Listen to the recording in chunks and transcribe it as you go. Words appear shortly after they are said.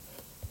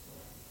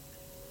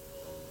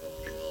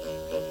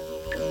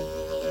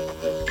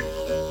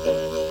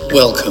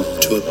Welcome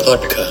to a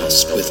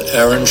podcast with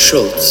Aaron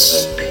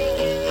Schultz.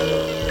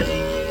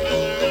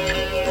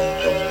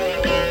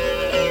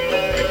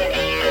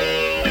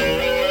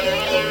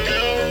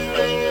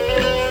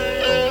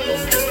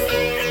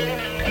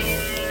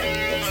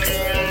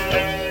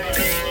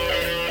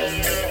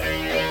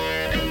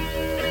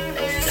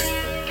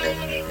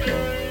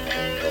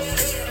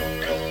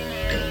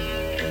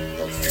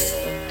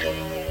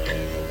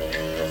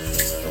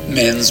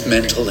 Men's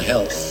mental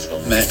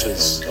health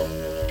matters.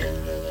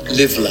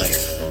 Live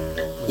life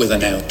with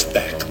an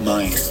Outback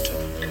Mind.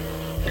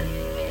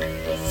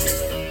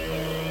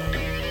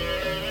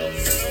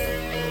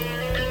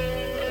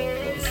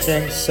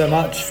 Thanks so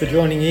much for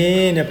joining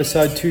in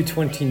episode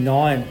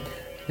 229.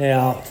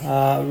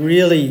 Now,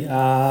 really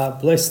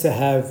blessed to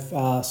have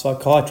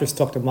Psychiatrist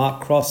Dr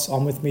Mark Cross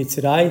on with me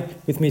today.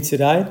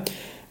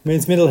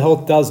 Men's mental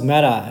health does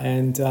matter,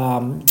 and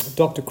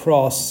Dr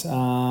Cross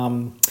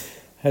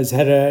has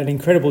had an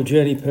incredible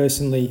journey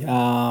personally.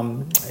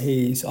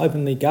 He's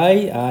openly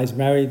gay. He's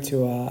married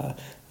to a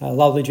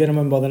lovely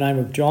gentleman by the name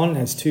of John,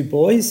 has two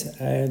boys,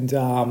 and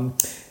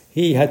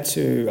he had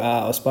to,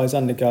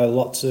 undergo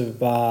lots of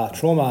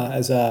trauma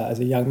as a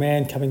young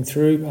man coming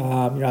through,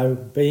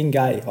 being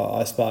gay,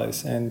 I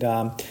suppose, and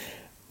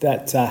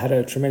that had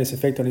a tremendous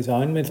effect on his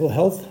own mental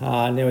health.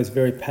 Now he's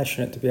very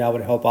passionate to be able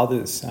to help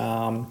others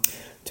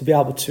to be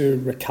able to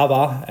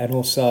recover, and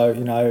also,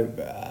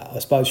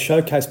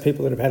 showcase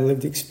people that have had a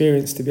lived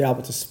experience to be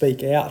able to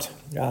speak out.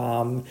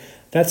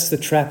 That's the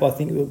trap I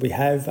think that we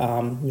have,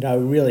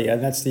 really,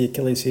 and that's the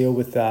Achilles heel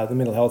with the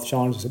mental health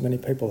challenges that many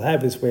people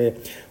have, is where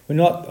we're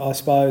not,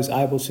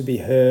 able to be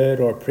heard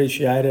or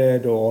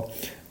appreciated or,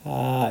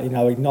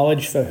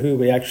 acknowledged for who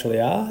we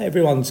actually are.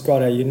 Everyone's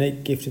got a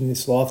unique gift in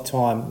this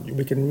lifetime.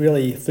 We can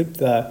really flip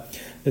the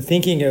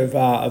thinking of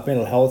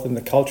mental health and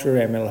the culture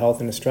around mental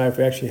health in Australia if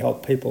we actually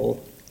help people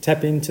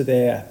tap into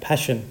their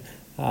passion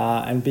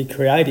and be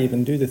creative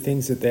and do the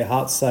things that their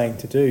heart's saying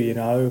to do.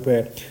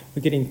 We're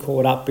getting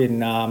caught up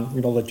in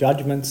all the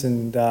judgments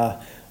and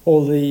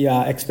all the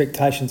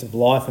expectations of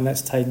life, and that's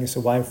taking us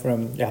away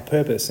from our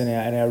purpose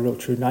and our real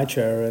true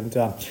nature.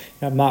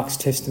 And Mark's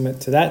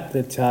testament to that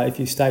if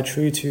you stay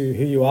true to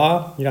who you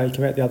are, you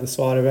come out the other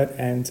side of it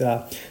and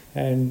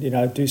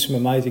do some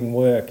amazing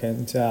work.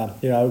 And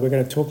we're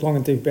going to talk long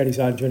and deep about his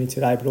own journey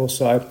today, but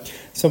also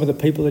some of the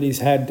people that he's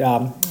had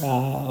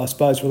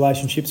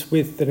relationships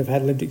with that have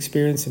had lived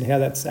experience and how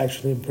that's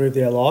actually improved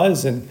their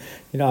lives. And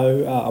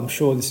I'm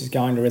sure this is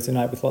going to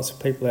resonate with lots of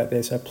people out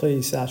there, so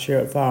please share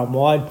it far and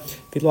wide.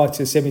 If you'd like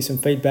to send me some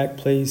feedback,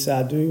 please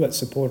do at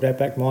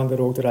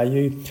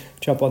support@outbackmind.org.au.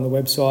 Jump on the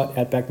website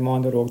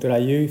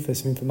outbackmind.org.au for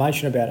some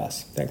information about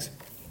us. Thanks.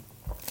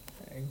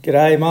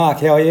 G'day Mark,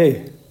 how are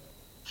you?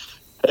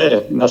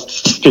 Hey, nice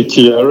to speak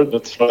to you, Aaron.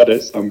 It's Friday,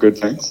 so I'm good,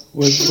 thanks.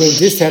 We've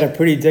just had a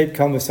pretty deep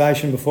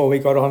conversation before we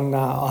got on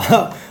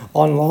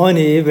online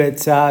here,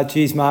 but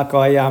geez, Mark,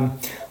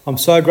 I'm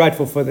so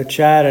grateful for the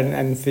chat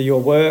and for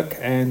your work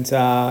and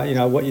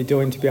what you're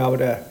doing to be able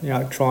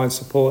to try and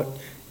support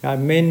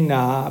men,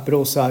 but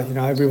also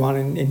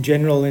everyone in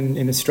general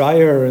in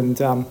Australia.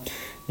 And I've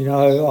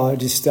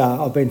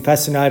been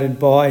fascinated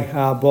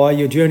by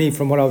your journey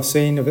from what I've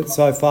seen of it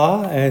so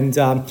far, and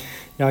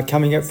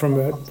coming at from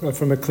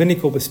a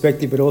clinical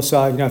perspective, but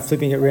also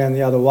flipping it around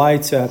the other way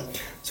to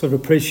sort of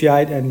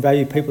appreciate and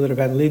value people that have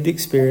had lived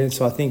experience,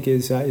 I think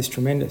is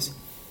tremendous.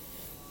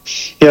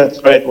 Yeah,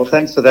 that's great. Well,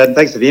 thanks for that, and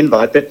thanks for the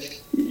invite. But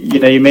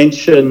you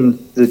mentioned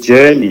the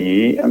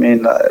journey. I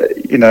mean,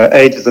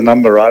 age is a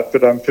number, right?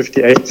 But I'm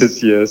 58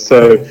 this year,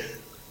 so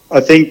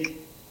I think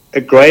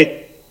a great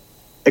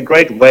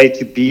way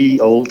to be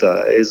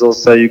older is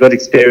also you've got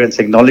experience,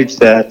 acknowledge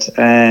that,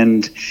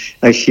 and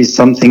actually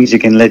some things you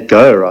can let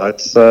go, right?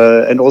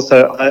 So, and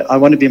also I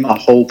want to be my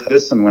whole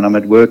person when I'm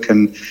at work,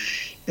 and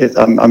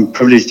I'm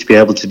privileged to be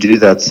able to do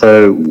that.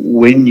 So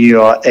when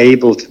you are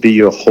able to be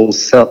your whole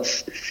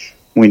self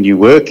when you're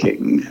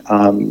working,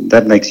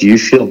 that makes you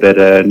feel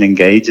better and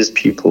engages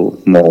people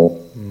more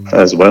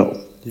as well.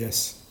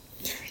 Yes.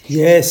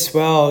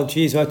 Well,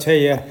 geez, I tell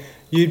you,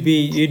 you'd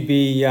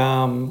be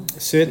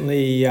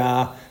certainly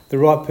the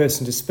right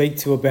person to speak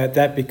to about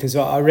that, because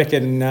I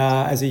reckon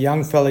as a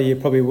young fella you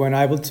probably weren't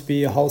able to be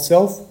your whole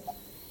self.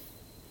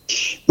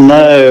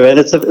 No, and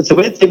it's a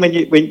weird thing when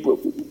you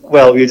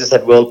just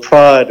had World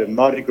Pride and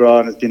Mardi Gras,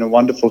 and it's been a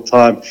wonderful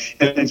time.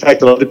 And in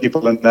fact, a lot of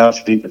people are now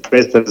feeling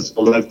depressed that it's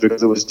all over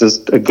because it was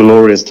just a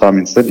glorious time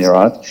in Sydney,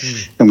 right?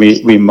 And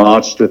we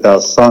marched with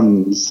our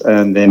sons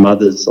and their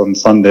mothers on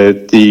Sunday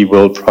at the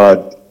World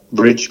Pride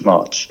Bridge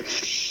March.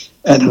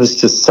 And it was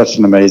just such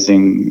an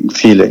amazing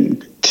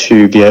feeling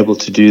to be able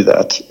to do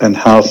that and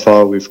how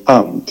far we've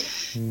come.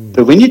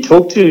 But when you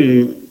talk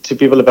to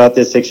people about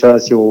their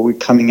sexuality or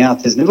coming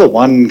out, there's never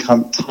one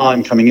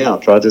time coming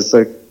out, right? It's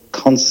a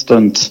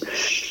constant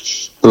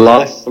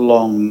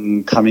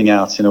lifelong coming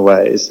out in a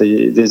way. So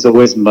there's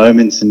always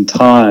moments in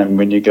time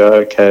when you go,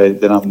 okay,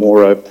 then I'm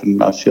more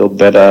open, I feel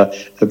better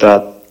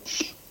about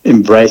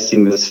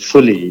embracing this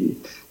fully,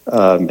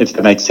 if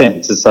that makes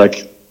sense. It's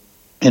like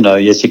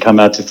Yes, you come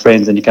out to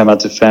friends, and you come out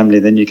to family,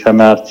 then you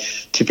come out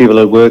to people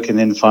at work, and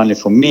then finally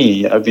for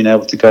me, I've been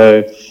able to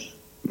go,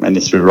 and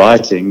it's through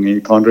writing,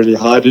 you can't really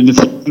hide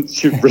anything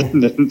once you've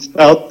written it, it's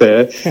out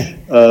there.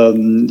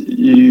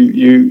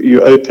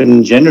 You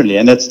open generally,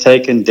 and it's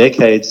taken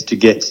decades to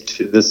get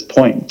to this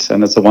point,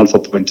 and it's a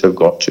wonderful point to have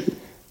got to.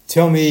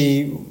 Tell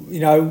me,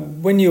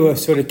 when you were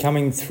sort of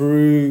coming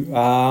through,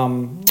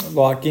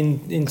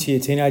 into your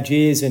teenage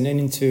years and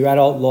into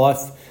adult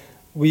life,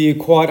 were you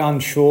quite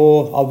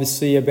unsure,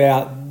 obviously,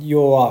 about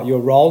your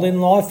role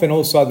in life and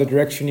also the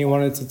direction you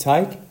wanted to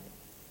take?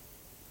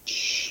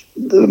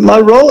 My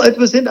role,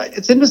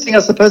 it's interesting, I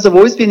suppose. I've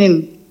always been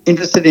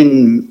interested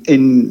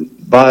in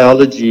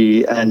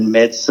biology and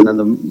medicine and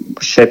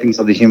the shapings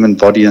of the human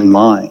body and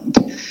mind.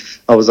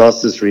 I was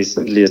asked this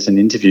recently at an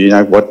interview,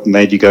 what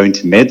made you go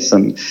into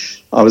medicine?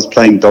 I was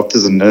playing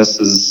doctors and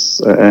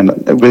nurses and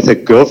with a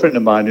girlfriend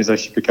of mine who's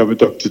actually become a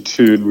doctor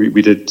too, and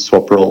we did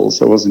swap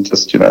roles. I wasn't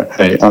just,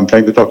 hey, I'm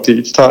playing the doctor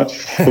each time.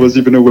 I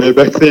wasn't even aware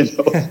back then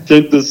of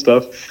gender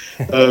stuff.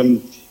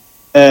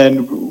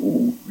 And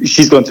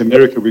she's gone to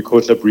America. We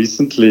caught up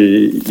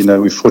recently,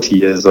 we're 40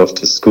 years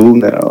after school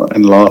now,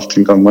 and laughed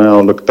and gone,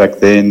 wow, look, back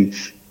then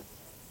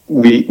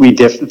we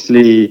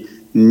definitely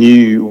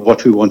knew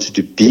what we wanted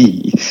to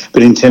be.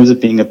 But in terms of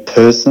being a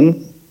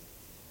person,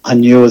 I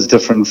knew it was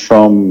different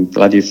from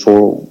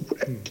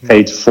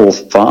age 4 or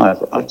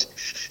 5, right?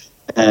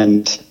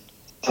 And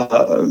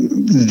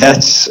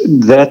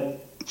that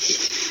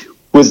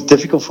was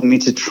difficult for me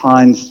to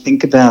try and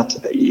think about,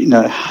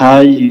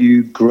 how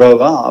you grow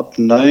up,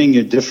 knowing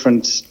you're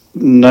different,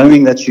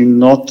 knowing that you're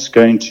not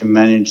going to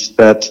manage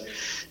that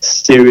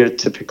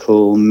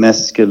stereotypical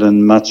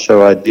masculine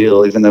macho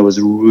ideal, even though it was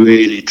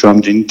really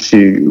drummed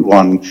into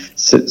one,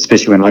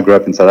 especially when I grew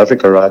up in South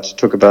Africa, right?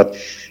 Talk about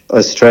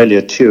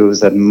Australia too, it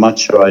was that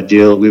macho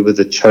ideal. We were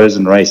the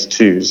chosen race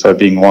too, so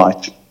being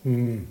white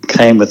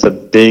came with a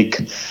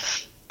big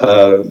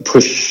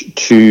push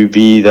to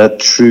be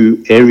that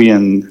true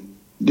Aryan.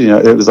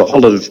 There was a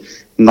whole lot of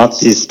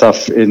Nazi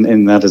stuff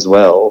in that as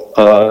well,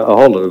 a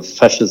whole lot of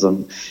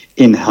fascism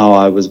in how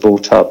I was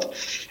brought up,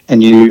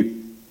 and you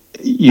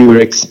were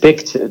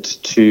expected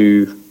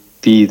to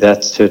be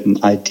that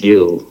certain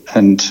ideal.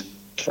 And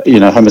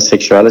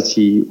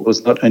homosexuality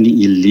was not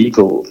only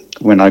illegal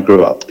when I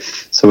grew up.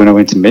 So when I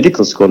went to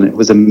medical school, it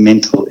was a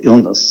mental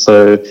illness.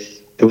 So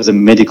it was a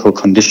medical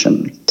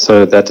condition.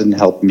 So that didn't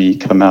help me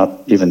come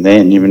out even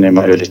in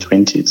my early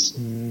 20s.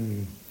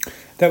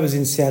 That was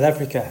in South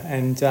Africa,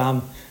 and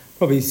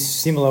probably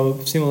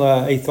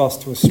similar ethos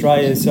to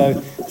Australia.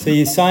 So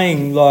you're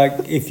saying,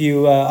 like, if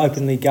you were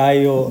openly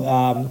gay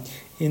or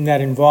in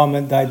that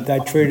environment, they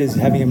treat it as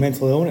having a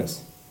mental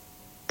illness?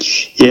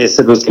 Yes,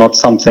 it was not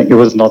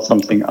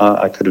something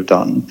I could have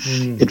done.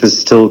 It was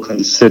still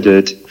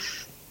considered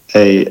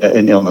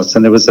an illness.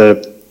 And there was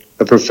a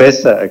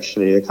professor,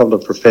 actually, a couple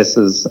of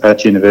professors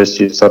at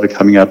university who started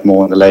coming out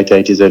more in the late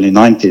 80s, early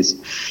 90s.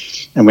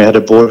 And we had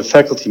a board of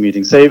faculty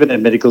meeting. So even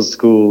in medical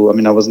school,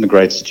 I wasn't a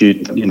great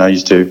student. I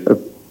used to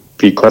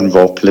be quite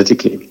involved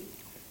politically.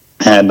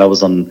 And I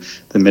was on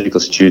the Medical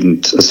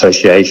Student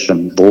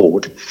Association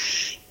board.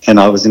 And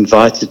I was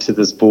invited to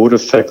this board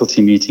of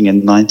faculty meeting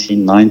in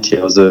 1990.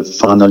 I was a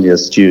final year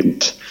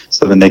student.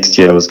 So the next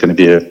year I was going to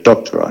be a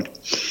doctor, right?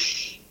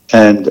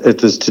 And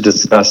it was to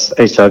discuss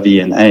HIV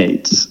and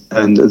AIDS.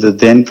 And the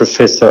then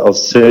professor of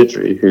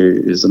surgery,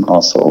 who is an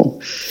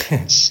arsehole,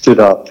 stood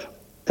up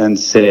and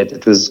said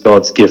it was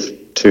God's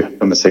gift to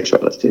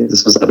homosexuality.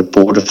 This was at a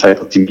board of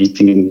faculty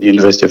meeting in the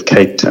University of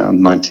Cape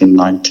Town,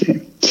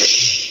 1990.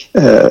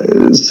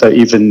 So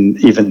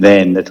even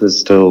then, it was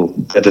still,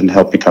 that didn't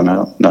help me come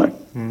out, no.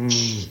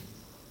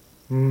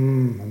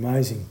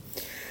 Amazing.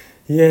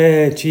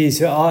 Yeah, geez,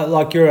 you're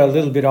a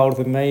little bit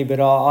older than me, but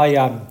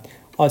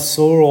I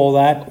saw all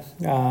that,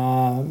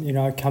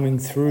 coming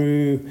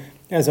through.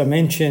 As I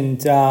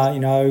mentioned,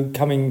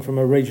 coming from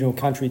a regional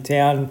country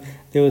town,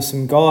 there were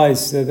some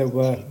guys that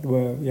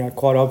were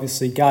quite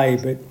obviously gay,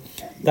 but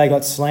they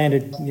got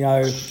slandered,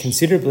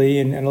 considerably,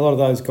 and a lot of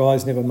those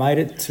guys never made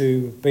it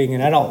to being an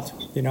adult.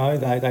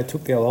 They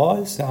took their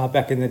lives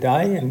back in the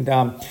day, and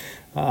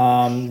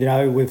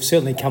we've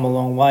certainly come a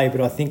long way, but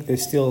I think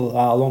there's still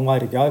a long way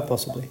to go,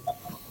 possibly.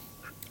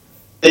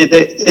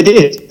 It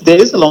is.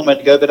 There is a long way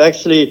to go, but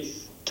actually,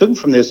 talking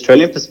from the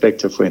Australian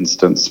perspective, for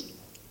instance,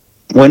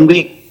 when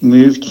we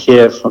moved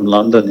here from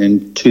London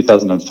in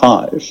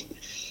 2005,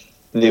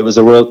 there was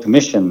a Royal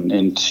Commission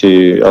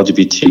into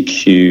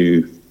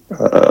LGBTQ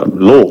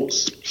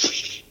laws,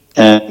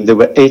 and there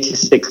were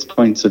 86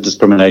 points of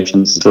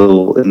discrimination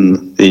still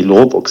in the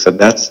law books at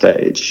that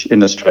stage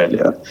in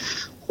Australia,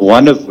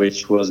 one of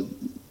which was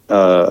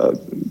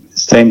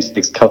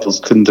same-sex couples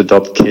couldn't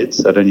adopt kids.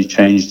 That only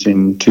changed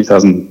in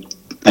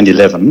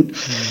 2011.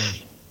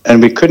 And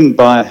we couldn't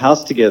buy a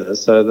house together,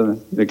 so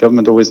the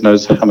government always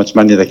knows how much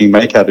money they can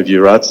make out of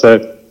you, right? So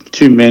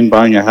two men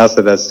buying a house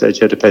at that stage,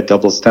 you had to pay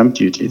double stamp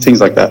duty,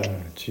 things like that.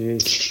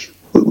 It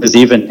was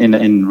even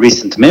in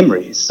recent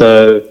memory.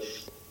 So,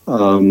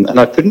 and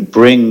I couldn't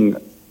bring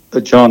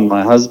John,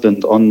 my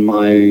husband, on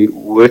my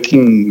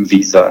working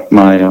visa,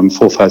 my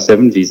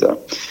 457 visa.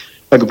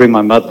 I could bring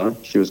my mother;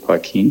 she was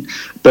quite keen,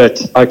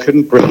 but I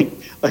couldn't bring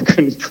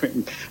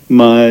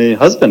my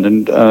husband,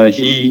 and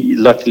he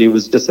luckily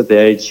was just at the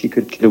age he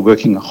could get a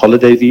working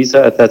holiday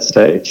visa at that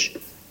stage.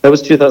 That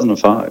was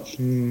 2005.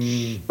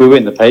 We were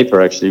in the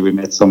paper actually. We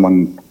met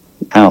someone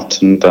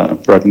out and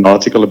wrote an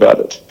article about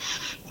it.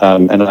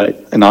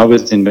 And I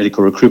was in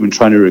medical recruitment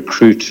trying to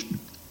recruit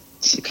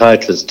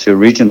psychiatrists to a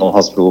regional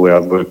hospital where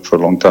I've worked for a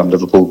long time,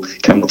 Liverpool,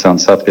 Campbelltown,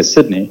 South West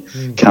Sydney,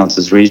 counts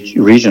as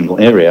regional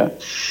area.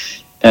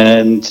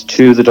 And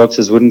two of the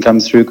doctors wouldn't come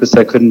through because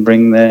they couldn't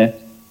bring their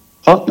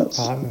partners.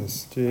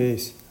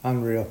 Jeez,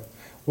 unreal.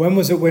 When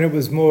was it when it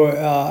was more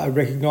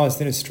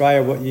recognised in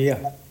Australia? What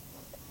year?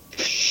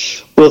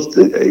 Well,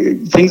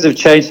 things have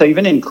changed. So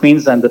even in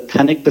Queensland, the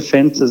panic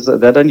defences,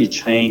 that only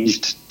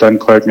changed. Don't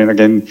quote me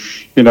again.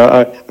 You know,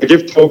 I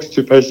give talks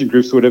to patient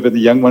groups or whatever, and the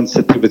young ones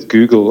sit there with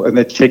Google and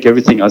they check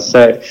everything I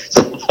say.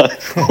 So I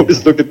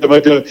always look at them, I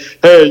go,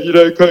 hey, you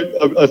know,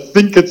 I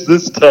think it's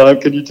this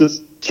time. Can you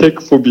just check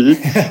for me?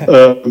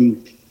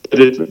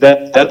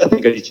 That I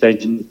think only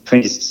changed in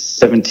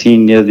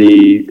 2017 near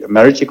the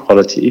marriage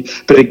equality.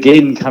 But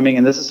again, coming,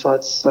 and this is why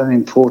it's so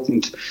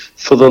important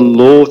for the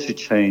law to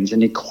change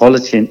and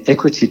equality and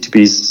equity to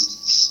be,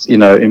 you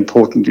know,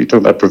 important. You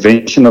talk about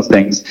prevention of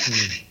things.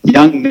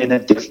 Young men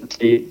have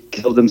definitely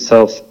killed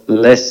themselves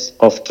less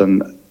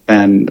often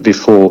than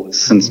before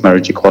since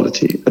marriage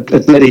equality.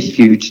 It made a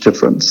huge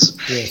difference.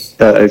 Yes.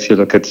 If you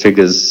look at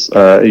figures,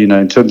 you know,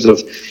 in terms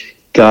of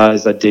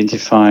guys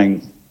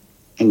identifying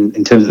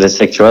in terms of their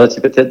sexuality.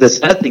 But the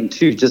sad thing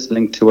too, just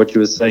linked to what you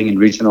were saying in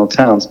regional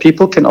towns,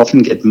 people can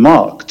often get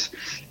marked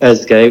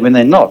as gay when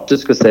they're not,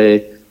 just because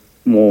they're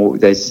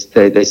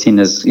seen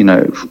as, you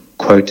know,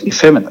 quote,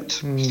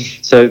 effeminate.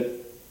 So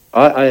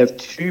I have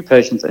two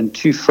patients and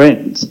two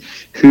friends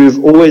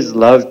who've always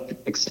loved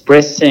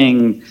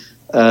expressing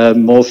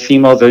more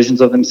female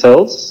versions of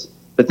themselves,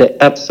 but they're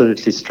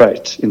absolutely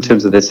straight in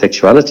terms of their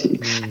sexuality.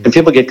 And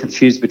people get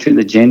confused between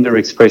the gender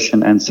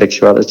expression and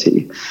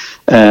sexuality.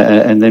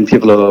 And then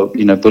people are,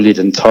 you know, bullied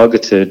and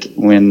targeted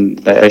when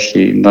they're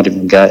actually not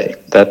even gay.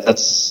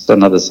 That's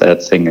another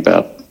sad thing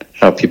about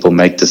how people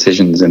make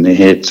decisions in their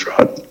heads,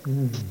 right?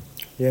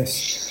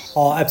 Yes.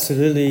 Oh,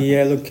 absolutely.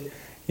 Yeah, look,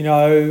 you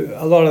know,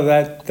 a lot of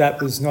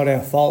that was not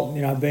our fault.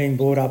 You know, being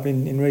brought up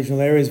in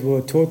regional areas, we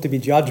were taught to be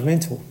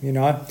judgmental, you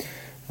know,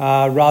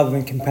 rather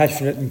than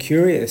compassionate and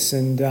curious,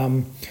 and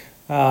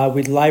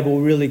we'd label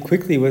really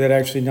quickly without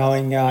actually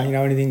knowing, you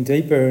know, anything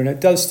deeper, and it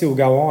does still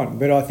go on.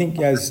 But I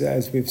think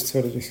as we've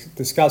sort of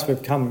discussed,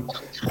 we've come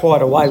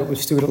quite a way, but we've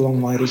still got a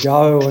long way to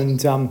go.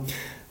 And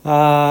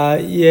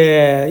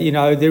yeah, you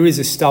know, there is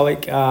a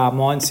stoic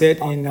mindset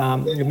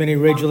in many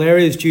regional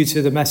areas due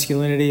to the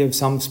masculinity of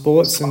some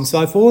sports and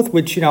so forth,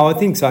 which, you know, I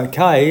think is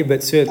okay,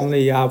 but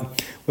certainly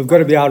we've got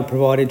to be able to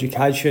provide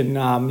education,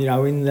 you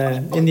know, in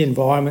the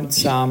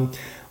environments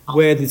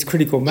where there's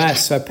critical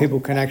mass, so people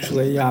can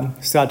actually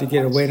start to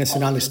get awareness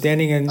and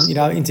understanding, and, you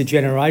know,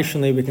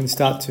 intergenerationally we can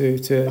start to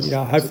you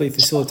know, hopefully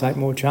facilitate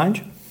more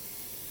change.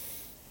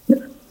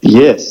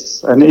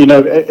 Yes, and, you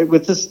know,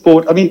 with this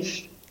sport, I mean,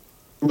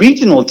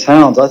 regional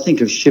towns, I think,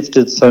 have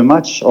shifted so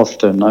much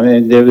often. I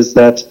mean, there was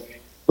that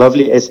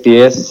lovely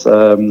SBS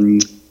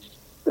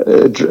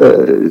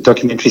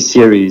documentary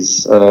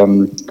series. I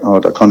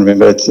can't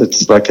remember.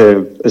 It's like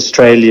a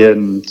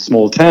Australian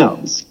small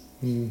towns.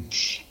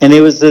 And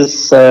there was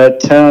this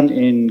town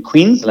in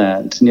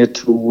Queensland near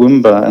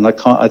Toowoomba, and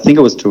I think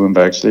it was Toowoomba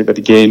actually, but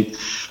again,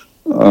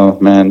 oh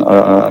man,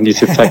 I need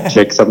to fact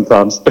check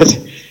sometimes. But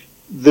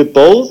the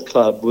bowls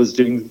club was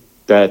doing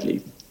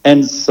badly,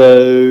 and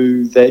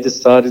so they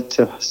decided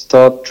to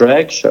start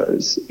drag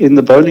shows in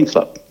the bowling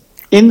club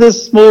in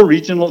this small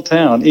regional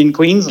town in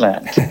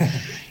Queensland.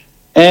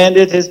 And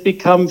it has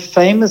become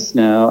famous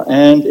now,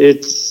 and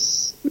it's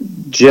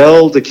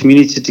gelled the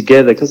community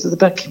together, because it's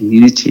about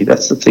community.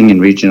 That's the thing in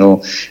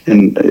regional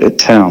and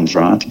towns,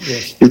 right?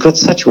 Yes. You've got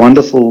such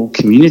wonderful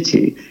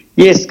community.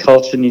 Yes,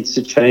 culture needs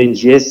to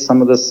change. Yes,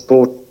 some of the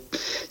sport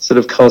sort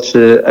of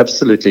culture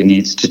absolutely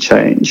needs to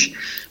change.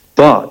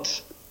 But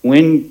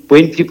when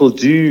people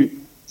do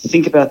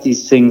think about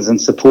these things and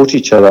support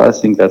each other, I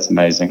think that's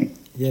amazing.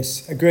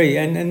 Yes, agree.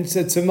 And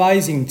it's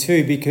amazing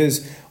too,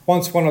 because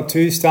once one or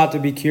two start to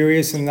be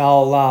curious and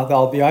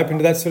they'll be open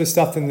to that sort of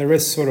stuff, then the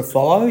rest sort of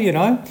follow, you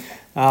know.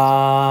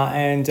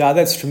 And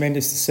that's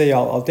tremendous to see.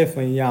 I'll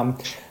definitely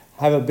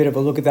have a bit of a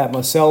look at that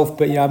myself.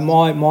 But, you know,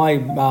 my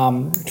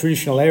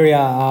traditional area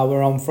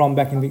where I'm from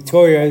back in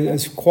Victoria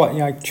has quite, you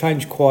know,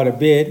 changed quite a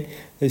bit.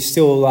 There's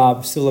still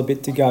a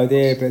bit to go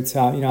there, but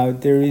you know,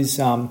 there is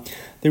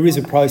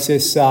a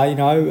process, you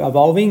know,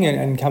 evolving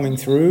and coming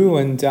through,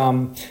 and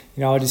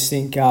you know, I just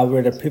think we're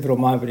at a pivotal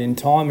moment in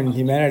time in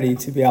humanity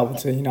to be able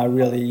to, you know,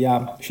 really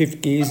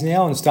shift gears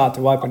now and start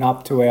to open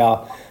up to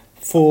our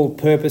full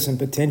purpose and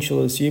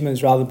potential as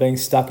humans, rather than being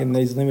stuck in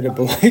these limited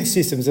belief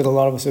systems that a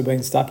lot of us have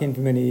been stuck in for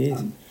many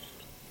years.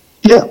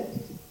 Yeah.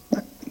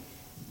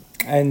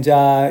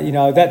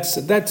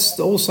 That's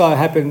also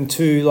happened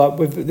too. Like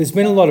there's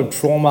been a lot of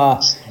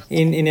trauma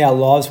in our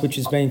lives which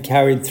has been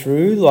carried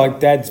through.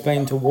 Like Dad's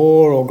been to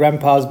war or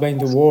Grandpa's been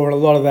to war, and a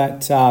lot of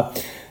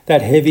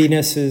that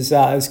heaviness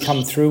has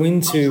come through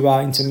into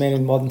men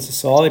in modern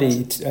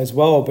society as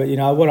well. But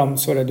what I'm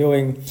sort of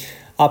doing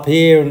up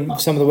here, and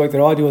some of the work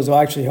that I do, is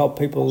I actually help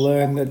people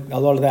learn that a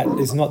lot of that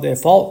is not their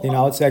fault.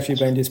 It's actually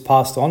been just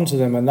passed on to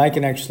them, and they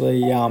can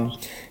actually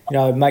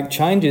make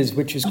changes,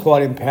 which is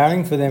quite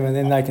empowering for them, and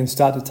then they can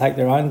start to take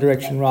their own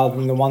direction rather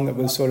than the one that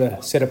was sort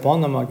of set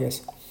upon them, I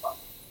guess.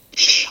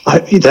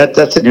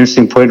 That's an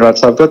interesting point, right?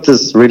 So I've got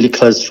this really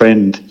close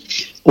friend,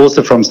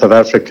 also from South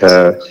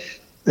Africa.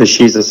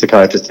 She's a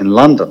psychiatrist in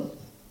London,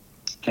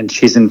 and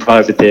she's in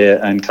private there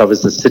and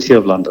covers the city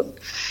of London.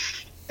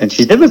 And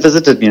she's never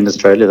visited me in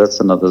Australia. That's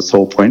another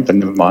sore point, but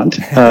never mind.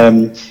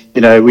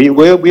 We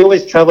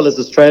always travel as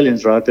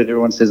Australians, right? But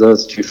everyone says, oh,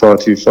 it's too far.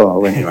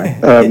 Well, anyway,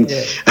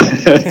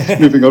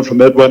 moving on from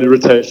that one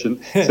irritation.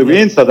 So we're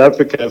in South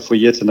Africa for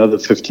yet another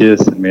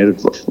 50th, and we had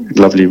a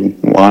lovely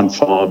wine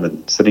farm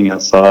and sitting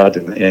outside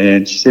in the air.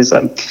 And she says,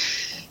 I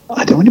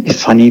don't want to be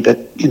funny, but,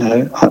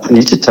 I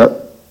need to tell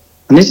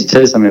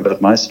you something about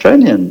my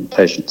Australian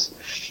patients,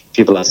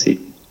 people I see.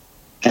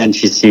 And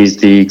she sees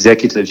the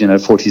executives,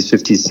 40s,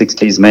 50s,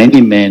 60s, mainly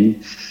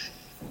men.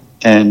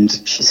 And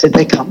she said,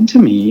 they come to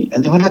me,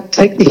 and when I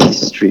take the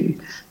history,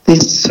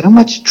 there's so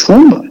much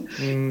trauma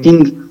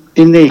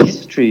in their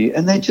history,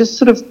 and they just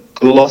sort of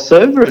gloss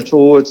over it,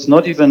 or it's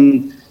not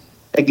even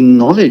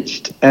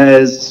acknowledged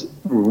as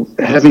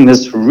having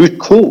this root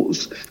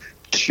cause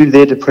to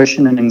their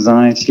depression and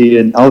anxiety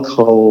and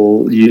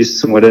alcohol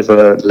use and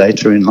whatever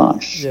later in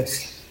life.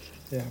 Yes.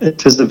 Yeah.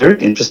 It was a very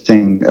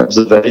interesting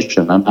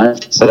observation, and I have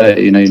to say,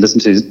 you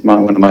listen to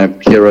one of my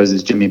heroes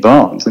is Jimmy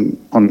Barnes, and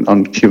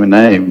on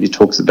Q&A, he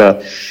talks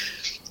about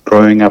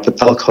growing up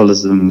with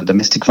alcoholism,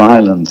 domestic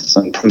violence,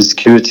 and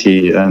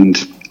promiscuity, and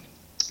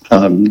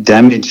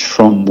damage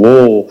from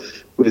war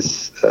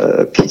with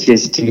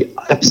PTSD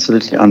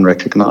absolutely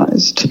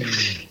unrecognized.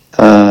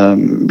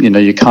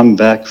 You come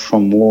back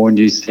from war and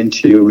you send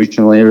to your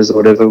regional areas or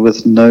whatever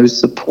with no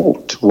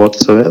support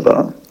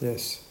whatsoever.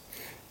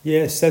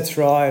 Yes, that's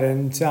right,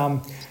 and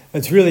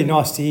it's really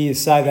nice to hear you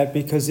say that,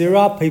 because there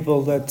are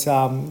people that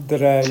are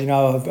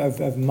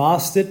have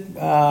mastered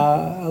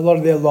a lot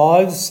of their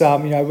lives,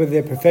 whether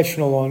they're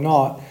professional or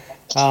not.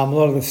 A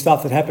lot of the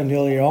stuff that happened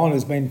earlier on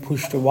has been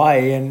pushed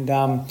away, and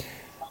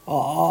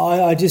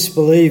I just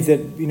believe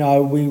that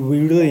we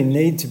really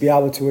need to be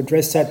able to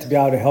address that, to be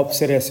able to help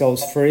set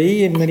ourselves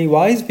free in many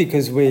ways,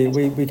 because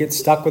we get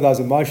stuck with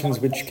those emotions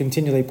which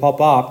continually pop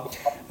up.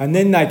 And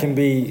then they can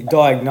be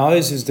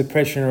diagnosed as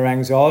depression or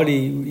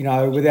anxiety,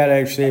 without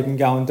actually even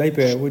going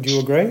deeper. Would you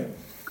agree?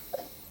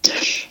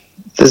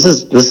 This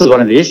is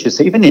one of the issues.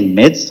 So even in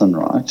medicine,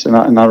 right?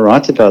 And I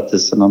write about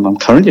this, and I'm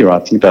currently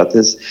writing about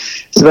this.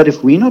 It's about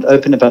if we're not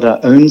open about our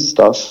own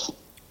stuff,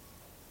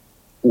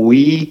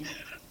 we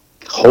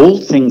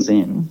hold things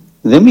in,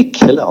 then we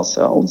kill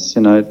ourselves.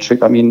 Female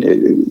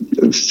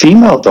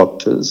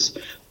doctors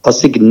are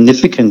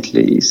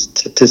significantly,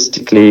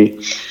 statistically,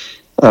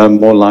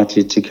 more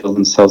likely to kill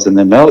themselves than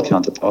their male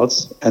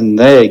counterparts, and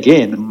they,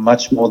 again,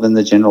 much more than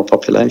the general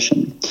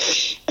population.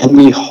 And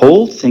we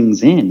hold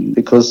things in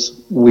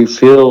because we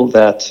feel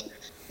that,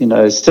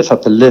 stiff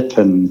upper lip,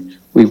 and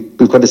we've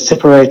got to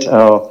separate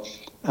our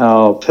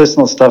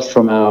personal stuff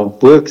from our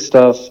work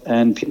stuff,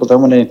 and people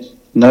don't want to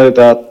know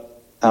about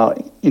our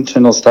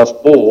internal stuff,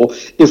 or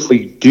if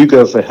we do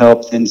go for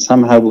help, then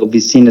somehow we'll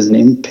be seen as an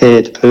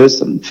impaired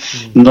person,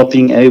 not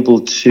being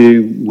able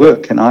to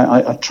work. And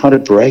I try to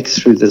break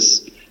through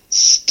this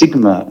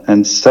stigma,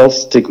 and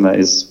self-stigma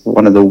is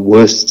one of the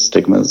worst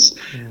stigmas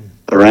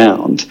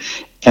around.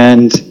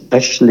 And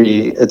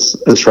actually,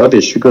 it's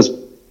rubbish, because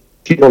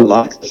people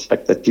like the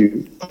fact that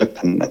you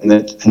open, and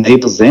it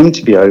enables them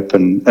to be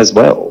open as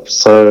well.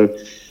 So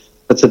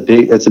it's a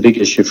big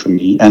issue for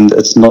me, and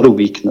it's not a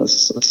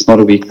weakness. It's not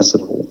a weakness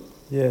at all.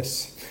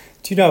 Yes.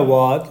 Do you know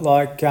what?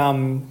 Like,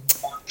 I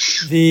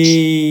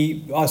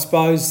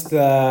suppose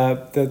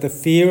the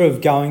fear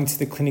of going to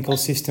the clinical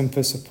system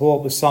for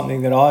support was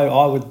something that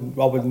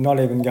I would not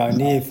even go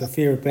near, for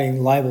fear of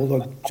being labelled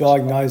or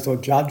diagnosed or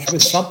judged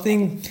with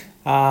something.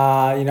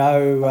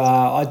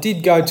 I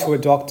did go to a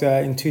doctor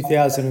in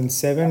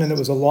 2007, and it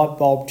was a light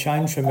bulb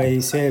change for me.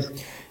 He said,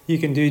 you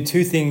can do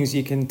two things.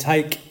 You can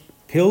take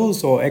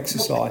pills or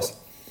exercise.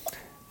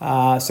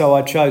 So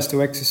I chose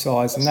to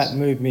exercise, and that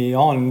moved me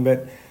on.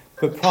 But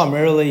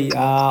primarily,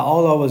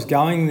 all I was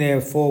going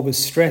there for was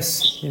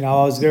stress. I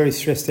was very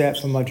stressed out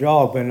from my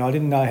job, and I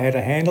didn't know how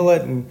to handle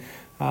it, and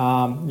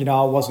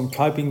I wasn't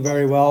coping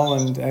very well.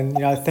 And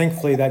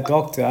thankfully, that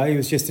doctor, he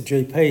was just a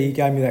GP, he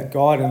gave me that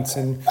guidance,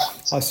 and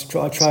I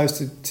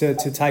chose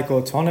to take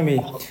autonomy.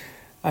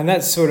 And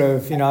that sort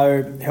of,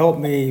 helped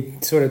me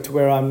sort of to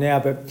where I'm now.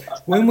 But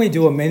when we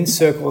do a men's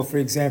circle, for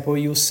example,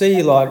 you'll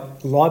see like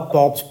light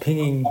bulbs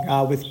pinging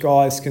with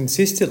guys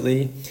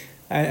consistently,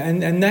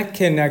 and that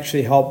can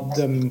actually help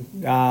them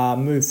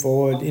move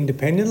forward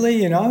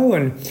independently, And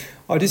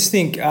I just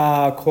think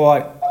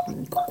quite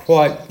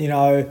quite,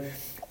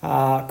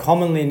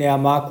 commonly now,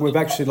 Mark, we've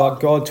actually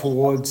gone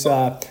towards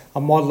a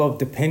model of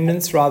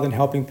dependence rather than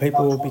helping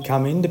people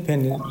become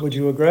independent. Would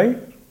you agree?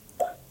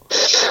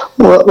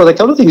 Well, a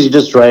couple of things you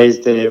just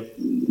raised there.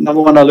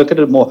 Number one, I look at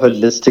a more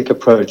holistic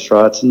approach,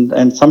 right?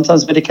 And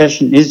sometimes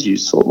medication is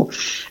useful,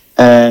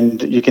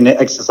 and you can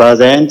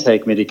exercise and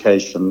take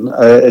medication.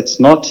 It's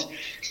not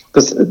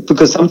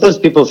because sometimes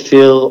people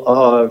feel,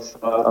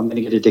 I'm going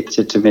to get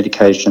addicted to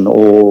medication,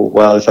 or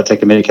well, if I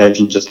take a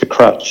medication, just a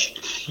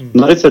crutch.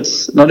 Not if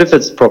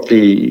it's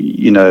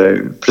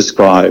properly,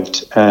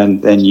 prescribed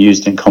and then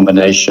used in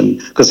combination.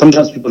 Because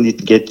sometimes people need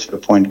to get to a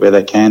point where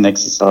they can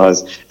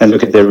exercise and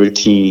look at their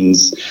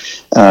routines.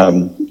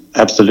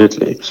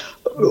 Absolutely.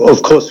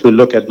 Of course, we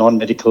look at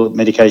non-medical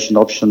medication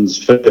options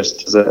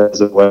first as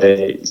a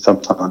way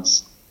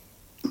sometimes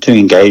to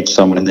engage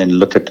someone and then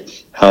look at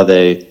how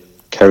they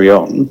carry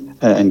on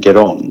and get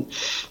on.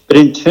 But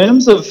in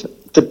terms of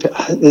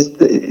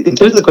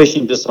the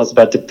question you just asked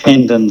about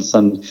dependence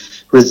and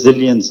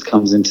resilience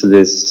comes into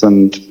this,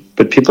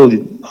 but people,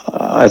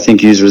 I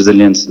think, use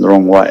resilience in the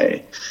wrong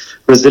way.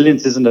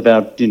 Resilience isn't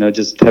about,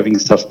 just having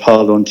stuff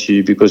piled onto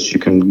you because you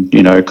can,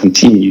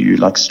 continue,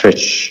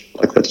 stretch,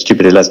 like that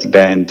stupid elastic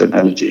band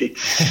analogy.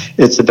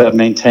 It's about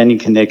maintaining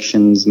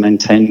connections,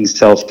 maintaining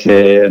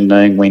self-care, and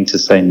knowing when to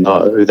say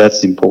no.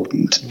 That's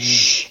important.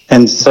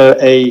 And so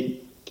I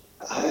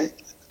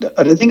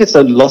don't think it's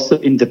a loss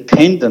of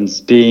independence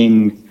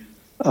being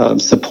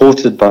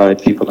supported by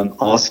people and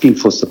asking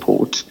for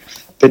support,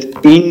 but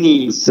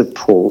any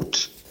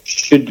support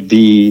should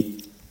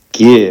be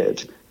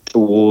geared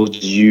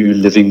towards you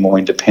living more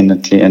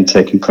independently and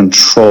taking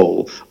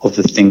control of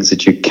the things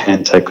that you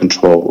can take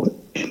control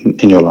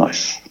in your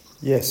life.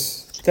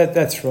 Yes,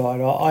 that's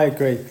right. I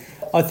agree.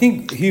 I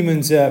think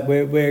humans,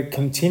 we're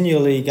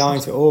continually going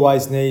to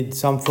always need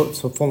some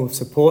form of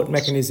support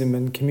mechanism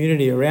and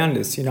community around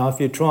us. If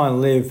you try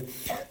and live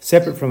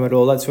separate from it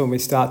all, that's when we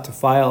start to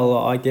fail,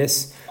 I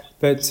guess.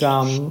 But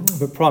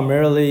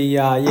primarily,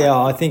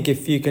 I think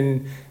if you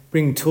can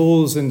bring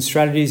tools and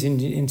strategies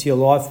into your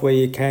life where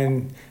you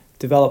can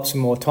develop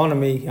some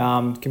autonomy,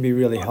 can be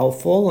really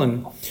helpful.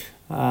 And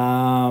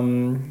I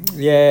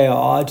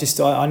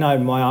know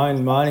my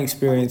own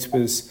experience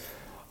was.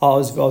 I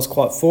was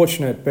quite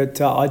fortunate, but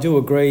I do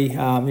agree.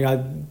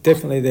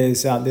 Definitely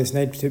there's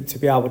need to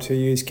be able to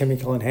use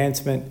chemical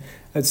enhancement.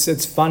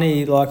 It's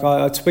funny.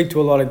 I speak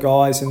to a lot of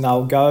guys, and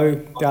they'll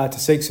go to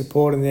seek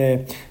support, and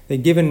they're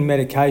given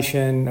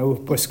medication or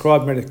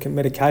prescribed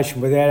medication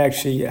without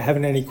actually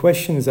having any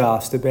questions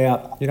asked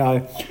about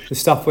the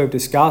stuff we've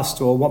discussed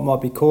or what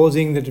might be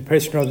causing the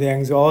depression or the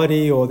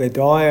anxiety or their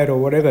diet or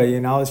whatever.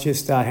 It's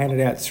just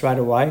handed out straight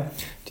away.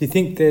 Do you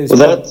think there's?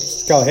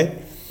 Go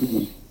ahead.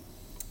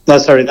 No,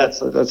 sorry,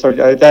 that's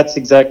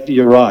exactly,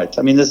 you're right.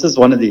 I mean, this is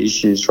one of the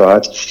issues,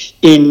 right?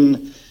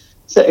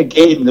 So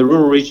again, the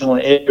rural regional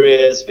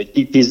areas where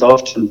GPs are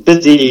often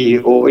busy,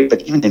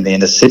 but even in the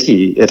inner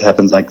city, it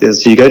happens like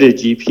this. So you go to a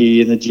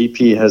GP and the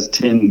GP has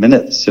 10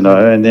 minutes,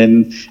 and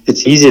then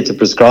it's easier to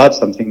prescribe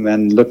something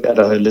than look at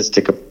a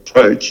holistic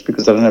approach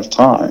because I don't have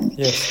time.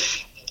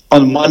 Yes.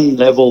 On one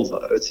level,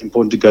 though, it's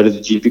important to go to the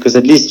GP because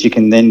at least you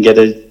can then get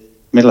a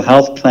mental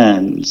health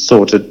plan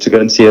sorted to go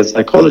and see a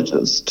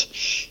psychologist.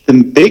 The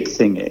big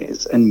thing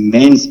is, and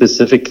men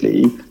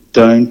specifically,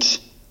 don't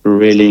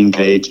really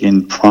engage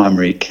in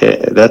primary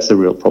care. That's a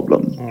real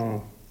problem.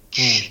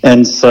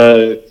 And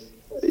so,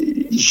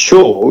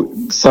 sure,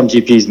 some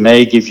GPs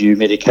may give you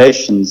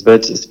medications,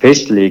 but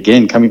especially,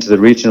 again, coming to the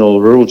regional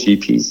rural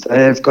GPs,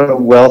 they've got a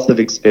wealth of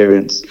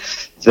experience.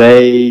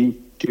 They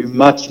do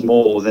much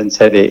more than,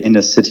 say, their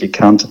inner city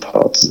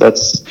counterparts.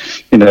 That's,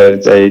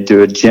 they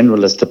do a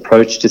generalist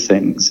approach to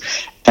things.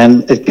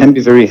 And it can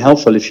be very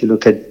helpful if you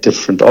look at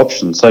different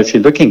options. So if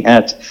you're looking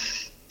at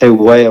a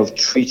way of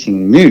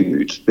treating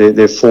mood,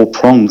 there are 4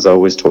 prongs I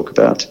always talk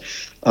about.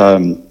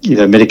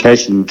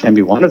 Medication can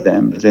be one of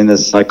them, but then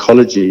there's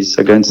psychology.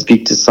 So go and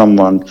speak to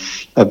someone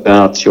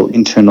about your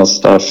internal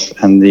stuff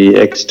and the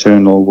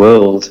external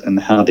world and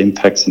how it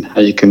impacts and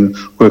how you can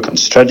work on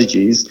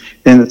strategies.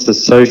 Then it's the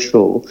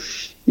social.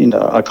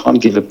 I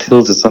can't give a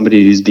pill to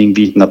somebody who's being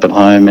beaten up at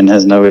home and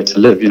has nowhere to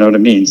live. You know what I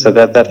mean? So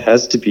that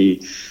has to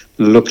be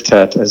looked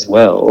at as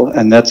well.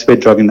 And that's where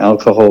drug and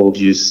alcohol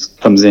use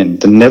comes in.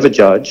 To never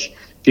judge.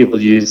 People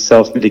use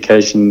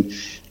self-medication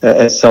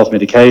as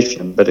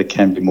self-medication, but it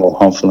can be more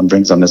harmful and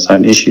brings on its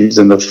own issues.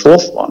 And the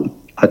 4th one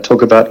I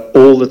talk about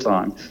all the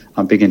time,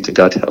 I'm big into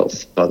gut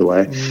health, by the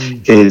way,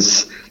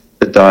 is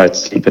the diet,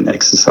 sleep and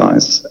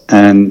exercise.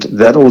 And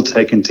that all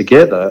taken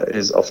together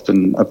is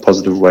often a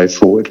positive way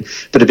forward.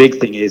 But a big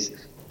thing is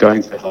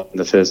going for help in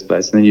the first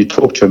place. And then you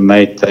talk to a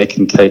mate, they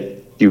can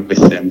take you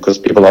with them, because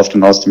people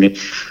often ask me,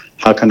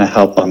 how can I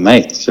help my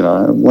mates?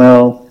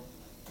 Well,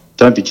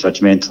 don't be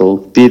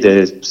judgmental, be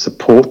their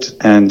support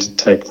and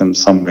take them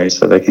somewhere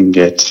so they can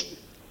get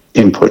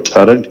input.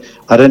 I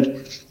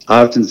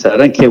often say, I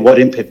don't care what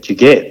input you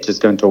get,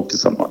 just go and talk to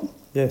someone.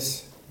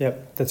 Yes,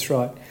 yep, that's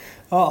right.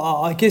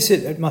 I guess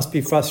it must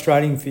be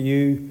frustrating for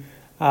you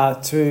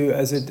as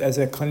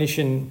a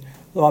clinician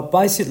Like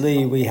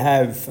basically, we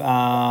have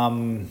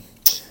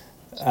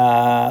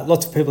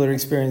lots of people that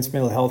experience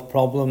mental health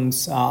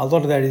problems. A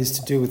lot of that is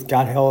to do with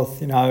gut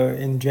health,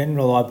 in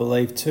general, I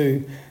believe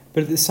too.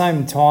 But at the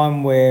same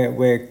time,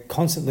 we're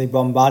constantly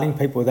bombarding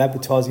people with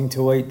advertising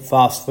to eat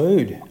fast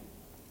food.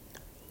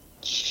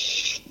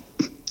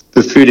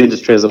 The food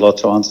industry has a lot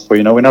to answer for.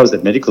 When I was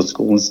at medical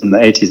schools in the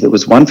 80s, there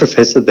was one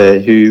professor there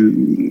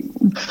who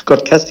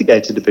got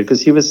castigated a bit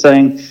because he was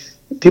saying,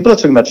 people are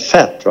talking about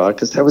fat, right?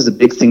 Because that was a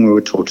big thing we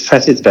were taught.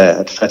 Fat is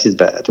bad. Fat is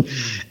bad.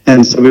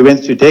 And so we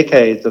went through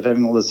decades of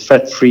having all this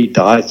fat-free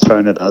diet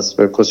thrown at us,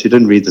 but of course you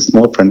didn't read the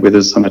small print where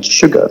there's so much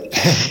sugar.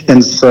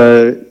 And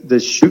so the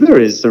sugar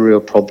is the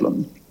real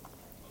problem.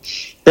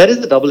 That is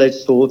a double-edged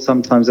sword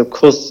sometimes. Of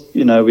course,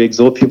 we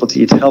exhort people to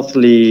eat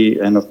healthily,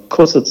 and of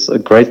course it's a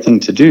great thing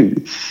to do,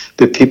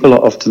 but people are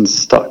often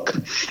stuck.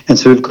 And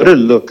so we've got to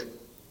look.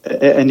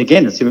 And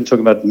again, it's even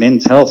talking about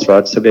men's health,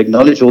 right? So we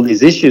acknowledge all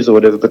these issues or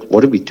whatever, but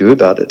what do we do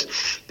about it?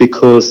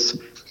 Because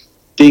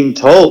being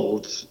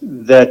told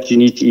that you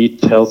need to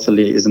eat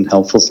healthily isn't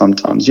helpful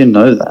sometimes. You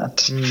know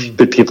that.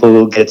 But people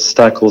will get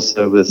stuck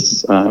also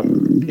with,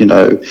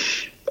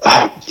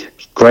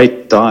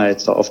 great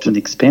diets are often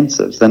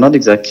expensive. They're not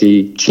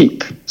exactly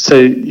cheap. So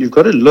you've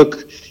got to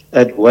look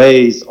at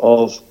ways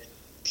of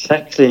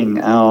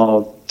tackling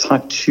our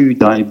type 2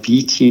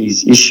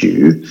 diabetes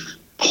issue.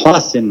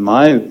 Plus, in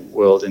my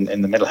world,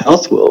 in the mental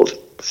health world,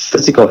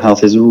 physical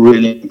health is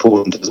really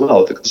important as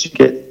well, because you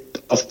get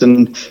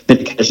often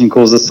medication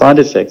causes side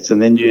effects,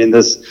 and then you're in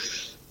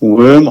this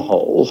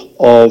wormhole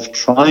of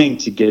trying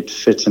to get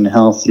fit and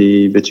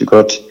healthy, but you've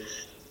got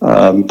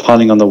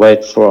piling on the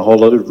weight for a whole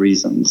lot of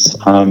reasons.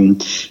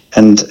 And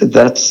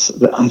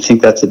I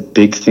think that's a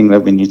big thing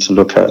that we need to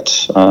look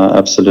at,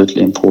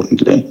 absolutely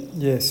importantly.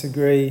 Yes,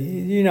 agree.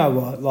 You know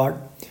what, like,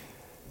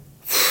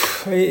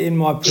 in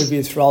my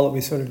previous role that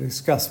we sort of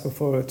discussed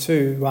before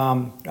too,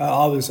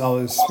 I was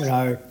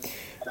I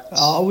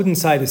wouldn't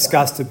say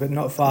disgusted, but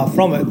not far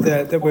from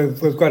it, that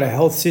we've got a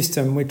health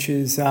system which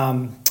is,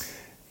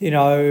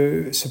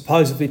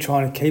 supposedly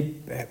trying to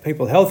keep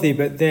people healthy,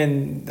 but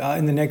then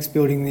in the next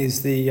building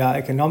is the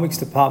economics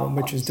department,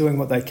 which is doing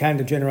what they can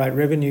to generate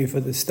revenue for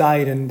the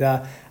state, and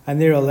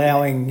they're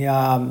allowing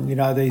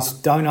these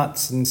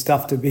donuts and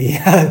stuff to be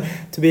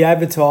to be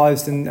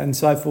advertised and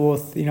so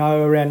forth,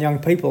 around young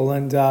people,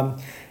 and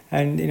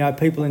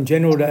people in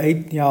general to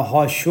eat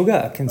high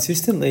sugar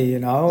consistently,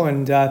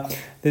 and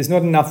there's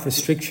not enough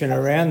restriction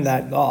around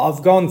that.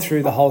 I've gone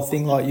through the whole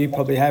thing like you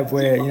probably have,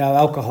 where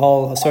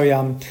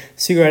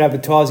cigarette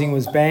advertising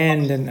was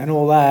banned and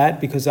all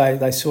that because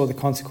they saw the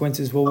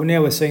consequences. Well,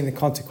 now we're seeing the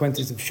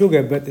consequences of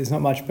sugar, but there's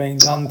not much being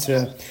done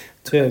to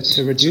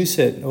reduce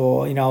it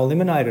or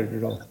eliminate it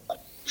at all.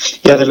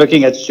 Yeah, they're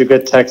looking at sugar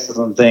taxes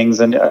and things,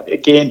 and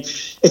again,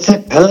 it's a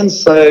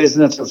balance, though,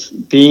 isn't it,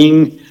 of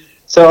being.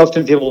 So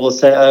often people will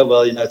say, oh,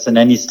 well, it's a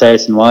nanny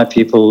state, and why are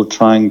people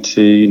trying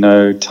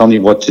to, tell me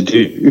what to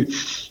do?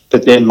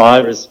 But then my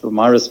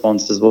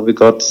response is, well, we've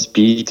got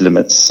speed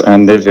limits,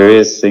 and there are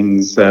various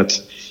things that,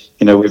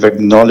 we've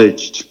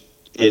acknowledged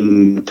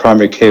in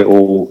primary care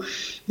or,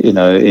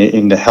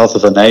 in the health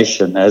of the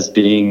nation as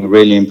being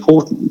really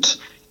important.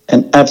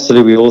 And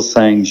absolutely, we're all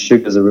saying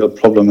sugar is a real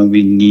problem, and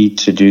we need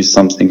to do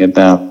something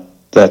about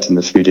that in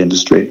the food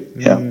industry.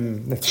 Yeah,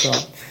 that's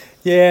right.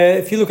 Yeah,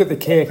 if you look at the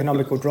key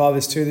economical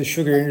drivers too, the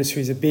sugar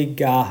industry is a big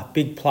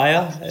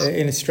player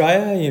in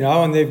Australia,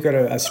 and they've got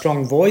a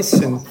strong voice,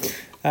 and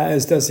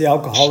as does the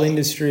alcohol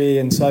industry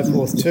and so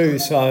forth too.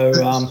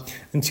 So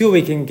until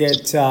we can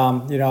get,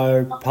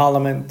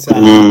 Parliament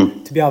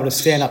to be able to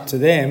stand up to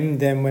them,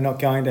 then we're not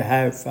going to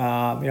have,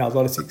 a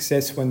lot of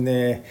success when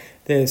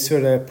they're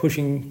sort of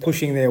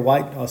pushing their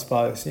weight, I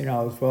suppose,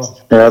 as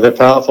well. Yeah, they're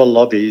powerful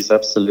lobbies,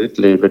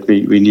 absolutely, but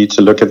we need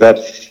to look at that.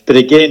 But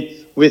again,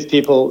 with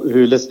people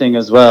who are listening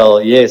as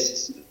well,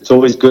 yes, it's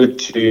always good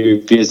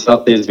to be as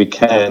healthy as we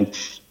can,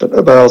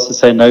 but I also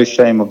say no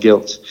shame or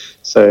guilt.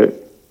 So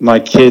my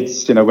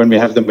kids, when we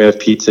have them, we have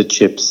pizza,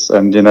 chips,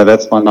 and,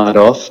 that's my night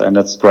off, and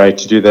it's great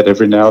to do that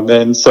every now and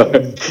then. So,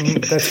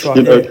 that's right,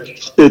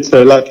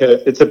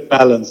 it's a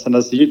balance. And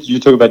as you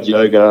talk about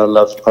yoga,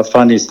 I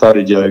finally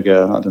started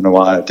yoga. I don't know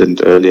why I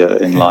didn't earlier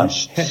in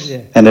life.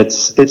 Yeah. And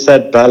it's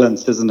that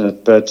balance, isn't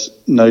it? But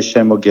no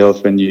shame or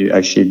guilt when you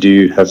actually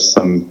do have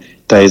some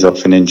days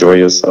off and enjoy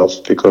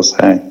yourself, because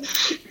hey,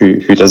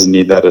 who doesn't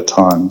need that at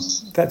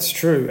times? That's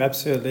true,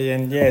 absolutely,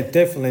 and yeah,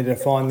 definitely to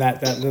find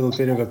that little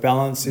bit of a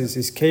balance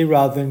is key,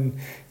 rather than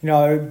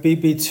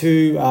be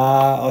too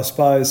I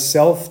suppose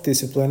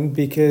self-disciplined,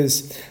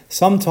 because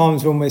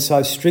sometimes when we're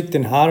so strict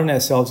and hard on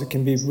ourselves, it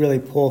can be really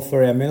poor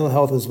for our mental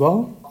health as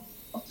well.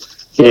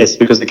 Yes,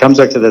 because it comes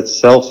back to that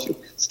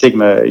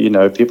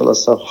self-stigma. People are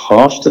so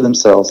harsh to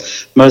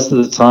themselves. Most of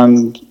the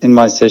time in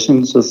my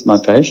sessions with my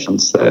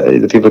patients,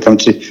 the people come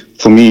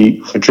for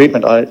me for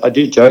treatment, I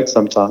do joke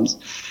sometimes.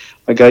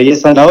 I go,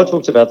 yes, I know I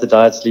talked about the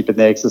diet, sleep, and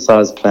the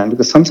exercise plan,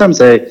 because sometimes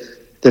they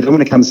they don't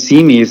want to come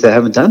see me if they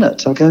haven't done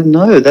it. I go,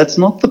 no, that's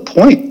not the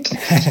point.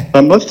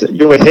 I'm not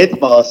your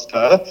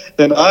headmaster.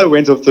 Then I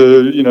went off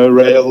the,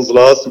 rails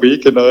last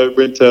week, and I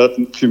went out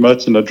too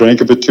much, and I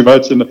drank a bit too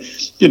much. And,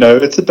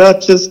 it's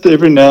about just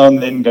every now and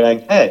then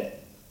going, hey,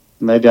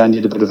 maybe I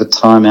need a bit of a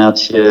time out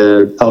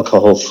here,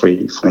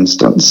 alcohol-free, for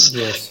instance.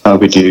 Yes.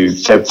 We do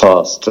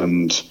fast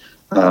and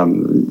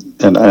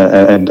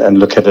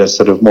look at a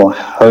sort of more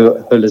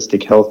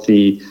holistic,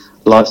 healthy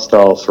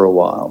lifestyle for a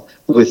while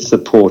with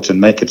support and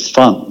make it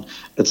fun.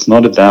 It's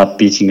not about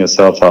beating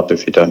yourself up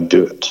if you don't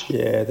do it.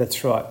 Yeah,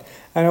 that's right.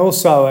 And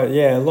also,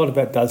 a lot of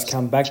that does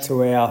come back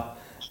to our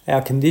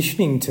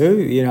conditioning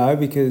too,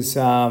 because, a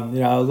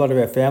lot of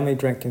our family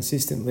drank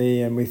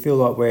consistently, and we feel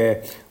like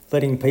we're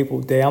letting people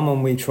down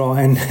when we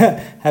try and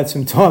have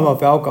some time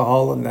off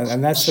alcohol and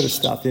that sort of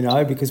stuff,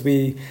 because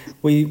we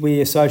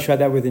associate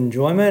that with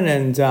enjoyment,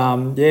 and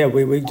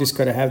we just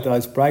got to have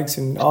those breaks.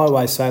 And I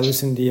always say,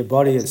 listen to your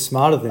body; it's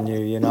smarter than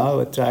you.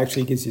 It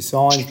actually gives you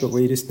signs, but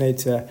we just need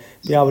to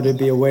be able to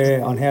be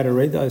aware on how to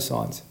read those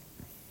signs.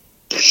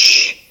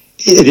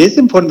 It is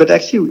important, but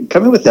actually,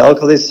 coming with the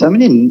alcohol, there's so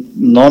many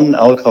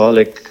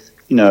non-alcoholic,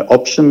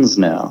 options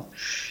now.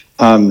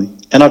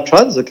 And I've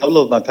tried this. A couple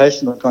of my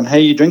patients have gone,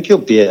 hey, you drink your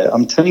beer.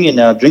 I'm telling you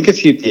now, drink a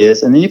few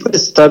beers, and then you put a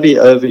stubby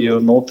over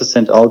your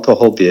 0%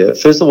 alcohol beer.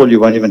 First of all, you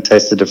won't even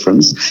taste the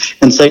difference.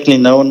 And secondly,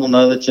 no one will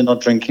know that you're not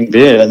drinking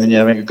beer, and then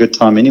you're having a good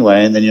time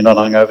anyway, and then you're not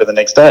hungover the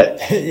next day.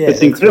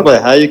 It's incredible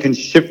how you can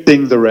shift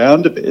things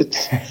around a bit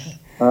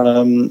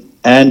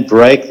and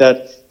break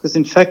that. Because,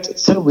 in fact,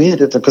 it's so weird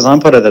because I'm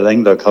part of that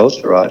Anglo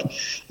culture, right? I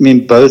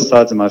mean, both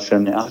sides of my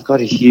family, I've got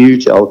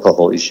huge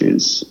alcohol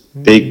issues,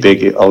 big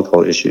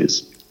alcohol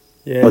issues.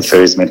 Yes. With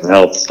various mental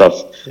health stuff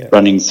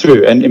running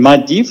through. And in my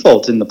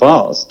default in the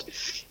past,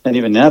 and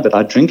even now, but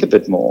I drink a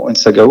bit more. And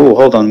so I go,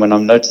 hold on, when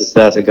I've noticed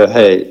that, I go,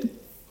 hey,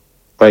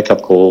 wake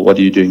up call, what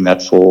are you doing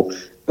that for?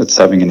 It's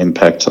having an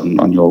impact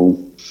on your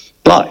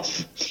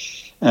life.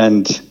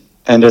 And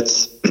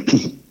it's,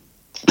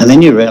 and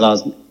then you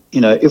realize,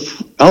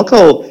 if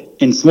alcohol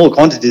in small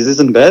quantities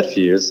isn't bad for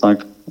you, it's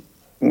like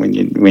when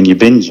you're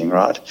binging,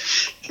 right?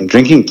 And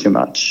drinking too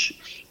much.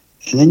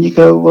 And then you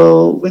go,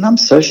 well, when I'm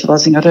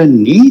socializing, I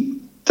don't need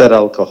that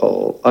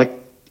alcohol.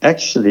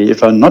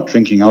 If I'm not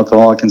drinking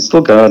alcohol, I can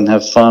still go out and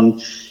have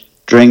fun,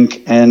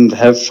 drink, and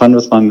have fun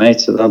with my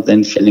mates without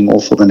then feeling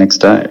awful the next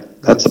day.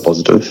 That's a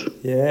positive.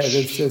 Yeah,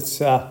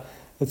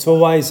 it's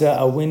always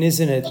a win,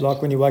 isn't it?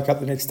 Like when you wake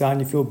up the next day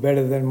and you feel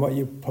better than what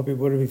you probably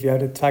would have if you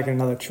had taken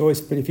another choice.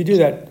 But if you do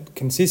that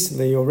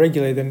consistently or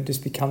regularly, then it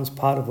just becomes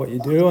part of what you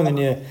do, and then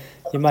you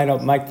may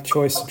not make the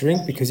choice to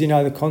drink because you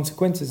know the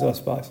consequences, I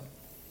suppose.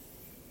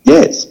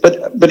 Yes,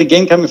 but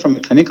again, coming from a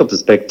clinical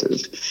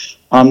perspective,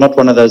 I'm not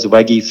one of those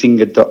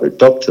waggy-fingered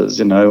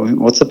doctors,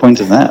 What's the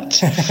point of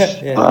that?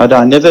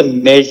 I never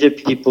measure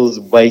people's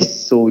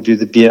waists or do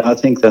the beer. I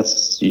think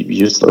that's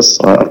useless.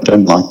 I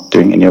don't like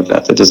doing any of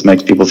that. It just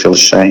makes people feel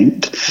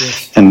shamed.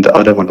 Yes. And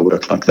I don't want to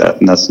work like that,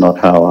 and that's not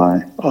how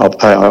I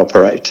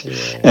operate.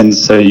 Yeah. And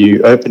so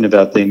you open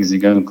about things, you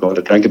go, oh, God,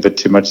 I drank a bit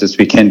too much this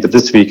weekend, but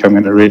this week I'm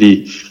going to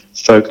really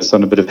focus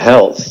on a bit of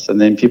health,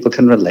 and then people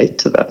can relate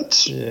to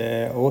that.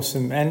 Yeah,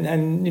 awesome.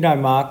 And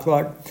Mark,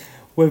 like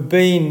we've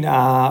been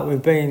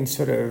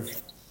sort of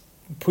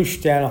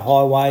pushed down a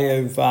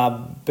highway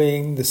of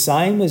being the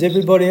same as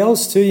everybody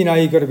else too.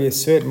 You've got to be a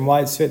certain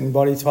weight, certain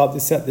body type,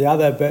 this, that, the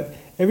other, but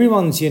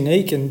everyone's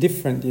unique and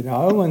different,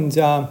 and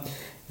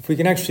if we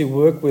can actually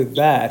work with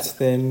that,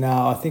 then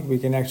I think we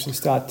can actually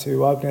start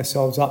to open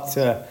ourselves up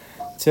to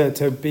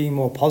being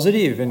more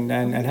positive and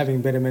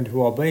having better mental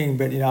well-being.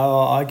 But,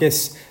 I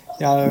guess,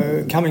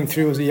 coming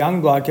through as a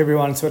young bloke,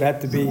 everyone sort of had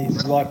to be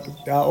like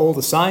all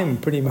the same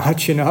pretty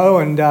much, and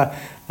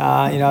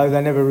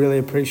they never really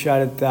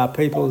appreciated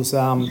people's,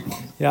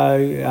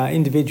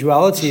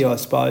 individuality, I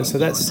suppose. So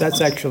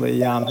that's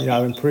actually,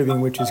 improving,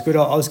 which is good.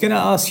 I was going to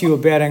ask you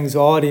about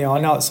anxiety. I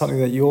know it's something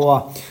that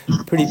you're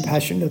pretty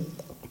passionate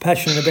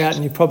about,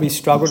 and you've probably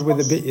struggled with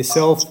a bit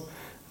yourself.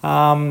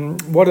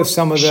 What are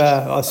some of the,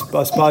 I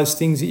suppose,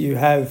 things that you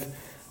have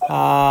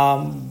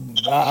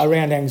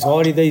around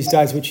anxiety these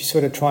days, which you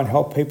sort of try and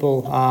help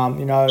people,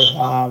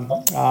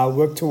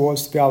 work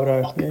towards to be able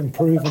to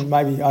improve and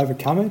maybe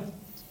overcome it?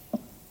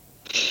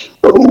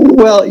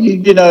 Well,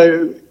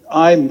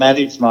 I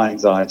manage my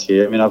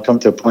anxiety. I mean, I've come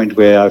to a point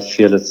where I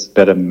feel it's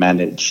better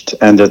managed,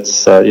 and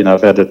it's,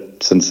 I've had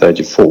it since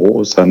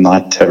 84, so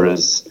night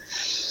terrors.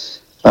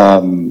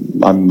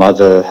 My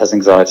mother has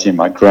anxiety,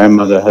 my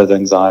grandmother has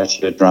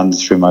anxiety. It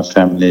runs through my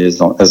family as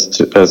well as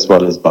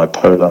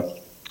bipolar,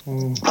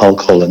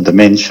 alcohol and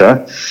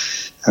dementia.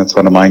 That's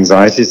one of my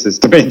anxieties, is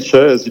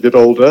dementia as you get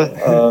older,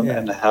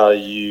 and how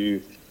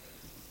you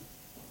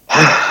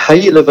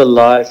live a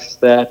life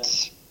that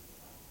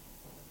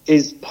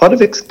is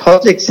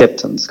partly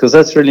acceptance, because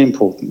that's really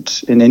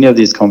important in any of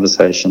these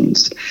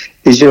conversations,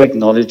 is you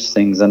acknowledge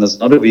things, and it's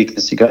not a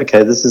weakness. You go,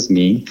 okay, this is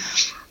me.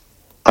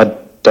 I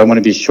don't want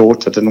to be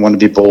short. I don't want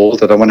to be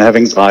bald. I don't want to have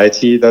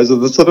anxiety. Those are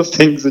the sort of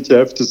things that you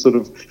have to sort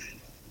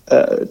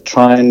of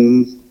try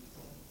and,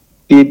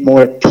 be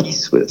more at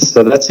peace with.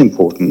 So that's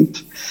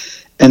important.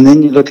 And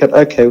then you look at,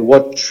 okay,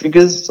 what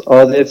triggers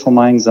are there for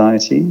my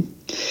anxiety?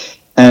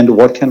 And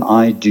what can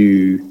I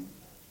do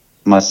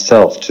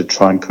myself to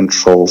try and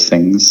control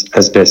things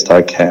as best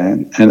I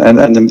can?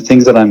 And the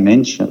things that I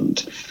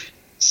mentioned,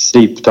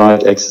 sleep,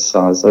 diet,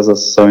 exercise, those are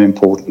so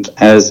important,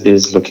 as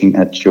is looking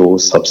at your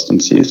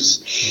substance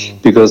use.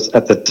 Because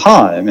at the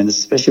time, and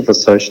especially for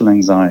social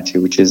anxiety,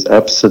 which is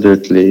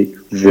absolutely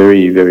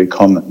very, very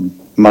common,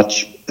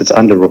 it's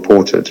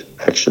underreported,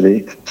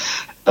 actually.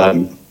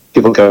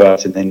 People go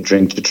out and then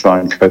drink to try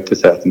and cope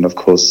with that. And of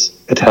course,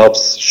 it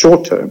helps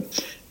short term.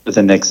 But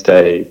the next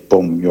day,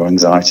 boom, your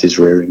anxiety is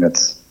rearing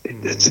its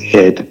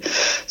head.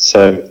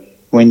 So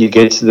when you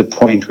get to the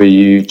point where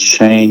you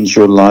change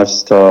your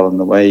lifestyle and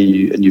the way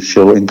you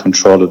feel in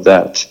control of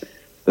that,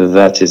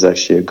 that is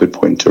actually a good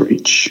point to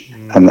reach.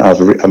 And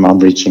I'm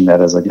reaching that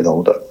as I get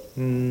older.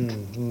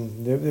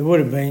 There would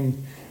have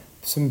been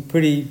some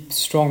pretty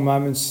strong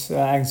moments.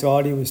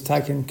 Anxiety was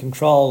taking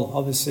control.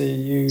 Obviously,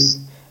 you,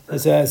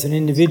 as an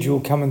individual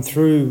coming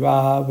through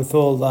with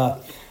all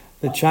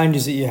the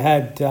changes that you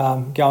had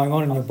going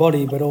on in your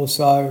body, but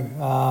also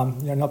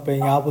not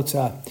being able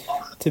to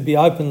be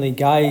openly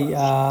gay,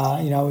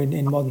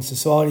 in modern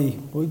society.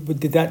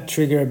 Did that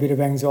trigger a bit of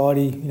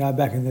anxiety,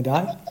 back in the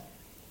day?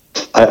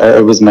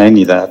 It was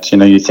mainly that.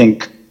 You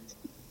think,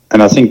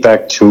 and I think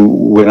back to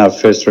when I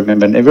first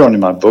remember, and everyone in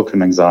my book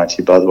on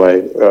anxiety, by the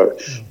way,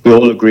 we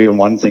all agree on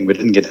one thing: we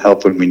didn't get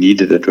help when we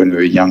needed it when we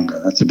were younger.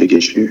 That's a big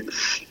issue,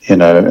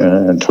 and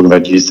talking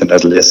about youth and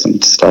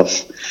adolescent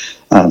stuff.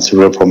 It's a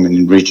real problem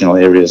in regional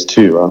areas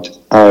too, right?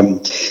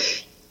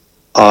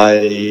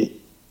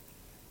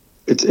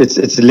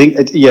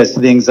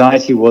 The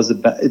anxiety was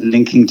about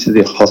linking to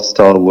the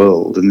hostile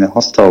world and the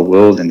hostile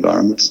world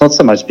environment. It's not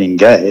so much being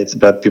gay; it's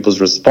about people's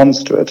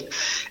response to it,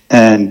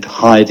 and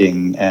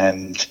hiding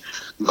and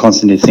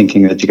constantly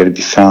thinking that you're going to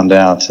be found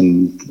out,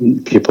 and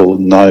people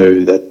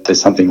know that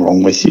there's something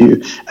wrong with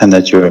you and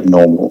that you're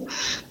abnormal.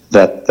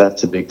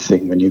 That's a big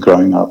thing when you're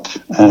growing up,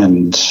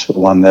 and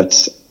one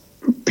that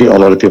a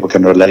lot of people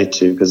can relate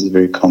to because it's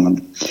very common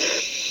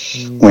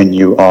when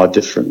you are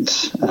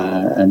different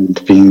and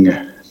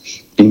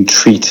being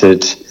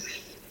treated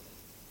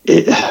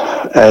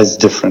as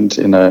different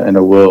in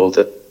a world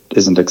that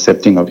isn't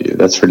accepting of you.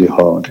 That's really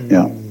hard.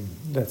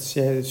 That's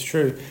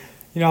true.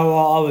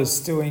 I was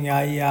doing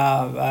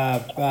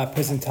a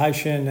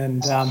presentation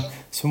and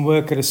some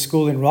work at a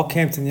school in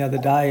Rockhampton the other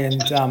day,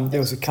 and there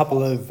was a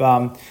couple of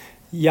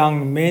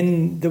young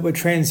men that were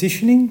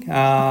transitioning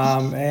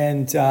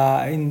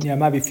in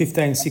maybe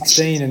 15,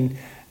 16,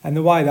 and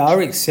the way they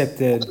were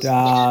accepted,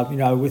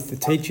 with the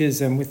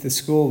teachers and with the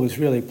school was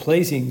really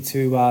pleasing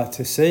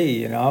to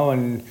see, and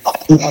I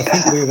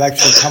think we've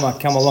actually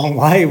come a long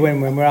way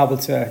when we're able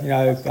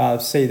to,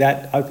 see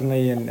that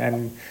openly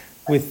and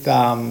with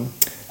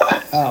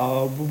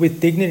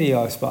dignity,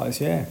 I suppose,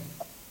 yeah.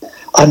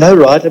 I know,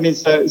 right? I mean,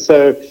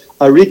 so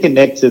I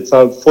reconnected.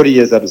 So I'm 40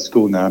 years out of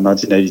school now,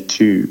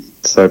 1982.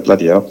 So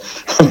bloody hell,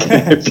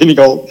 I'm feeling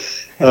old.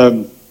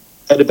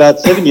 But about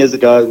 7 years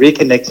ago, I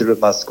reconnected with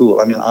my school.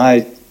 I mean,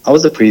 I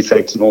was a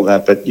prefect and all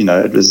that, but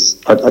it was.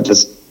 I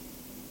just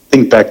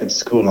think back at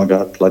school and I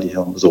go, bloody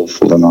hell, it was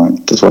awful, and I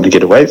just want to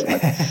get away from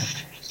it.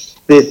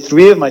 There are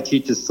 3 of my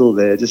teachers still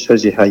there. It just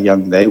shows you how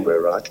young they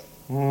were, right?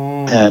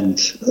 And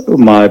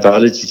my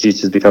biology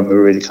teacher's become a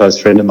really close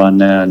friend of mine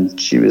now, and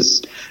she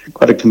was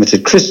quite a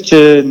committed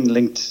Christian,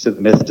 linked to the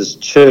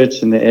Methodist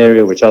Church in the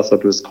area, which I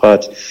thought was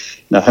quite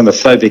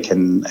homophobic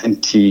and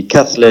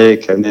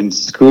anti-Catholic. And then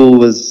school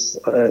was,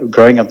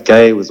 growing up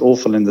gay was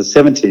awful in the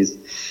 70s.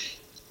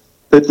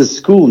 But the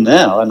school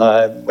now, and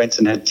I went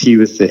and had tea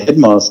with the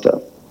headmaster.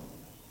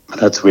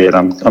 That's weird.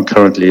 I'm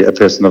currently a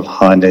person of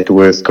high net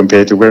worth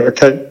compared to where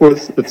I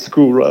was at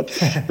school, right?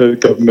 The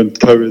government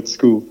co-ed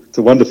school. It's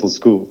a wonderful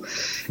school.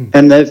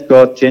 And they've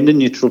got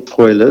gender-neutral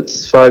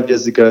toilets. 5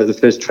 years ago, the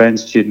first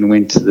trans student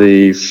went to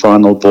the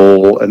final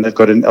ball, and they've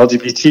got an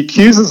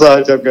LGBTQ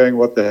society. I'm going,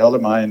 what the hell,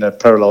 am I in a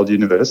parallel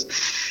universe?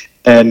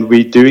 And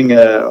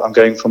I'm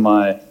going for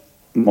my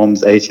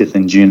mom's 80th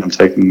in June. I'm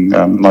taking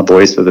my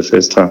boys for the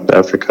first time to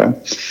Africa.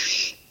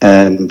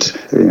 And,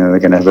 they're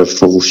going to have a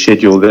full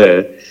schedule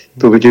there.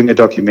 But we're doing a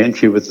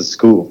documentary with the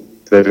school.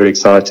 They're very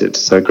excited.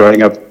 So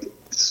growing up,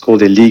 it's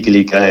called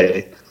Illegally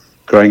Gay.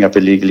 Growing up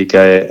illegally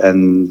gay,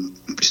 and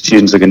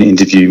students are going to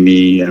interview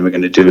me, and we're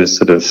going to do a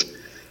sort of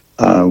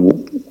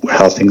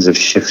how things have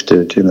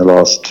shifted in the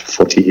last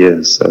 40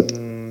 years. So it's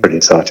pretty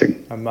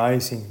exciting.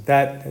 Amazing.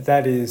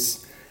 That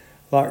is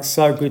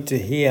so good to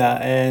hear.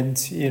 And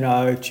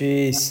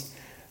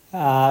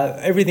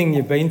everything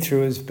you've been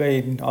through has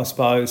been, I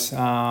suppose,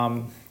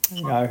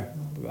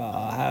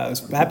 has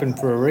happened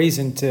for a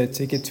reason to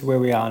get to where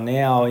we are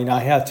now.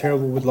 How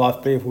terrible would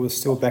life be if we were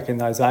still back in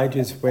those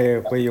ages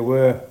where you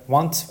were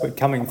once, but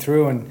coming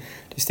through, and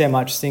just how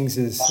much things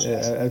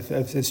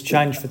has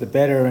changed for the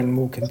better and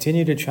will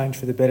continue to change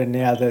for the better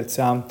now that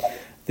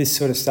this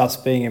sort of stuff's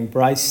being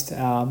embraced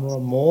more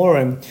and more.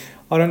 And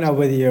I don't know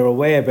whether you're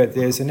aware, but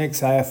there's an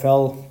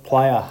ex-AFL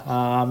player,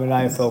 an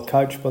AFL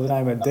coach by the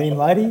name of Dean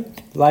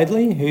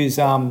Laidley, who's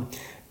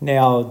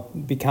now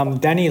become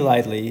Danny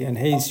Laidley, and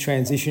he's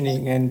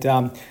transitioning, and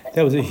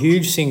that was a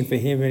huge thing for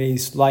him in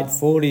his late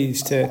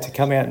 40s to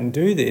come out and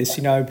do this,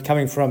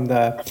 coming from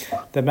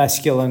the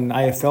masculine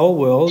AFL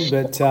world,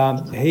 but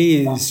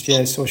he is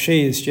just, or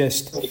she is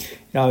just,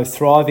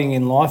 thriving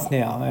in life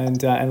now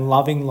and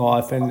loving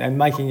life and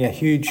making a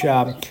huge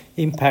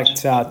impact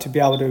to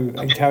be able to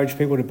encourage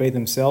people to be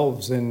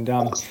themselves, and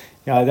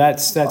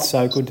that's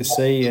so good to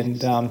see,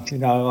 and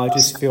I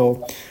just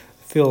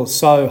feel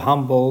so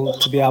humble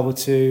to be able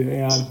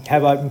to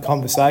have open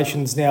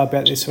conversations now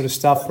about this sort of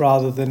stuff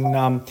rather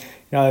than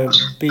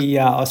be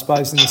I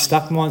suppose in the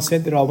stuck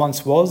mindset that I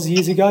once was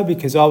years ago,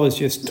 because I was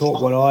just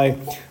taught what I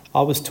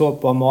was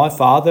taught by my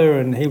father,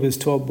 and he was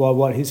taught by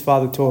what his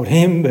father taught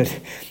him, but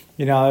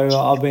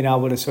I've been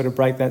able to sort of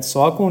break that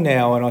cycle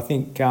now, and I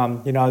think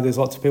there's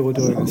lots of people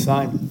doing the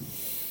same.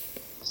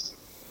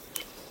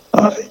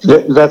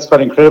 That's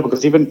quite incredible,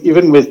 because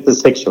even with the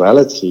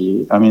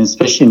sexuality, I mean,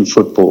 especially in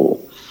football,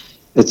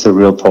 it's a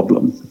real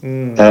problem.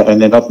 And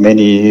there are not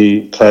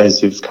many players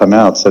who've come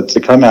out. So to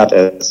come out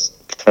as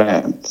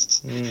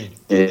trans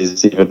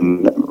is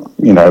even,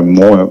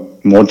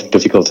 more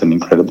difficult and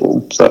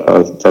incredible.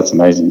 So that's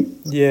amazing.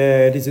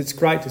 Yeah, it is. It's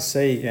great to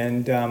see.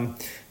 And,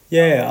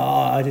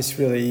 I just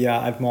really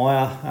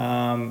admire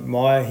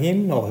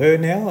him or her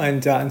now,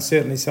 and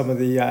certainly some of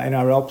the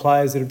NRL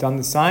players that have done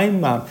the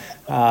same.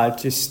 And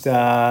just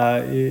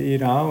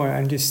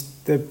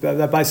they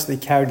basically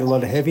carried a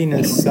lot of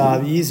heaviness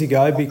years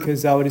ago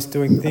because they were just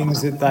doing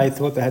things that they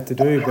thought they had to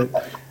do, but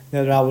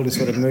now they're able to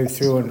sort of move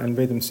through and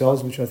be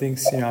themselves, which I think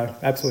is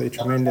absolutely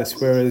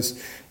tremendous.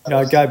 Whereas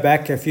go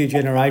back a few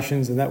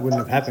generations and that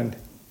wouldn't have happened.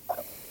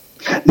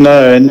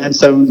 No, and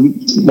so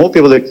more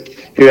people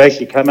who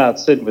actually come out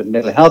certain with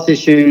mental health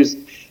issues,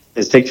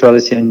 their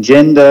sexuality and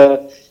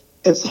gender.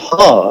 It's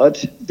hard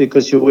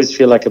because you always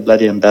feel like a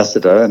bloody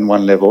ambassador on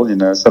one level.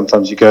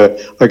 Sometimes I go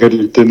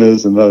to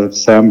dinners and I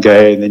say I'm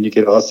gay, and then you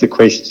get asked the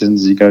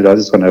questions. You go, I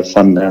just want to have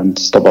fun now and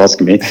stop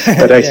asking me.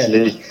 But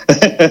actually,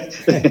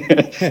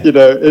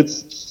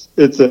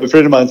 it's a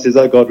friend of mine says,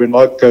 oh God, when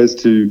Mark goes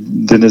to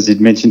dinners, he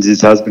mentions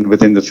his husband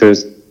within the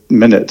first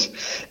minute.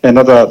 And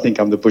not that I think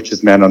I'm the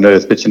butchest man on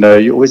earth, but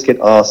you always get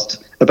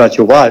asked about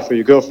your wife or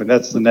your girlfriend.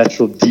 That's the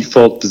natural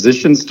default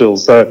position still.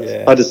 So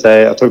I just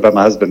say, I talk about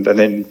my husband, and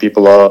then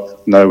people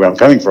know where I'm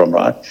coming from,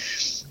 right?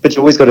 But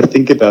you always got to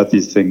think about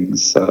these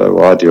things.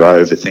 Why do I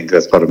overthink?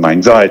 That's part of my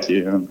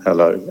anxiety.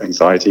 Hello,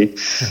 anxiety.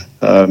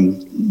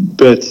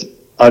 But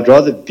I'd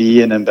rather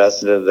be an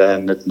ambassador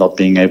than it not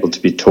being able to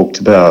be talked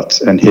about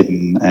and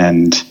hidden,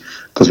 and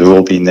because we've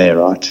all been there,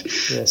 right?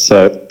 Yes.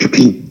 So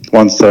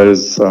once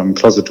those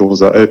closet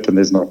doors are open,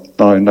 there's no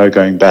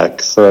going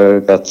back. So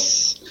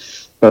that's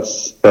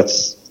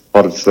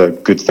part of the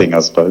good thing, I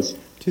suppose.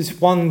 Just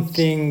one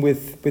thing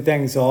with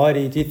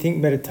anxiety, do you think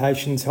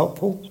meditation's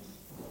helpful?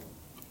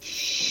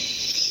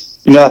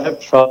 I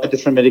have tried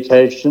different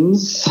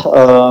medications.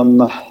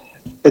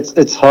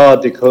 It's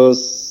hard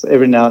because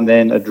every now and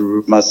then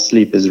my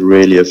sleep is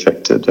really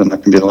affected, and I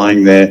can be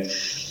lying there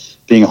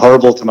being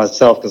horrible to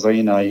myself because I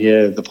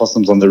hear the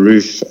possums on the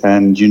roof,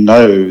 and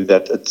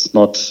that it's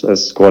not a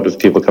squad of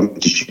people coming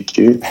to shoot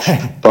you,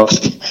 but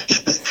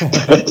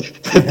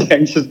the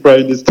anxious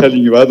brain is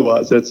telling you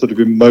otherwise. That sort of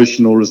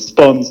emotional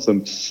response,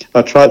 and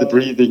I try the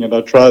breathing and I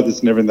try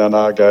this, and every now and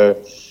then I go.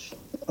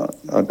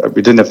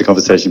 We didn't have the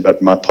conversation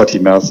about my potty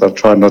mouth. I'll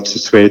try not to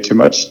swear too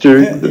much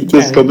during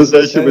this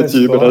conversation with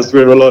you, but I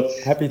swear a lot.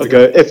 I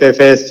go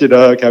FFS,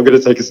 okay, I'm going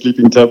to take a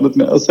sleeping tablet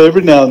now. So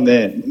every now and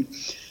then,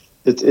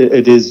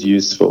 it is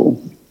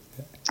useful,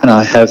 and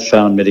I have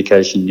found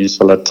medication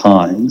useful at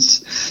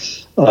times.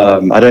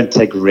 I don't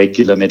take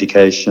regular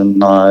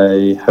medication.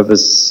 I have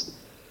this,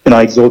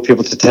 I exhort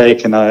people to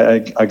take, and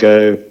I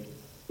go,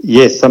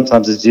 yes,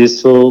 sometimes it's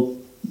useful,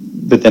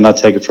 but then I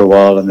take it for a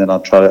while, and then I'll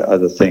try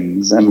other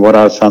things. And what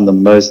I found the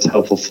most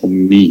helpful for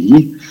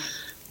me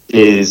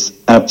is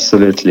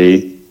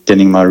absolutely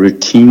getting my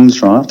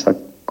routines right. I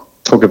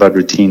talk about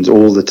routines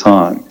all the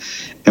time,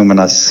 and when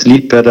I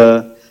sleep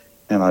better,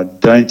 and I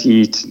don't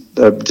eat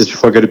just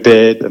before I go to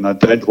bed, and I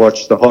don't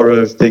watch the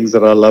horror things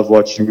that I love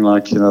watching,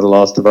 like, The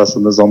Last of Us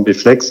and the zombie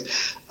flicks,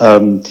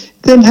 then,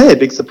 hey,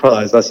 big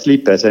surprise, I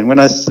sleep better. And when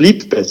I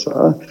sleep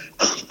better,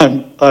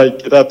 I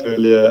get up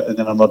earlier, and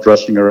then I'm not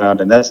rushing around.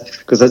 And that's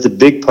because that's a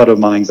big part of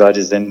my anxiety,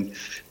 is then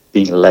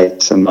being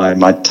late and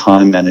my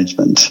time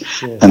management.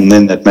 Yes. And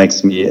then that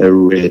makes me a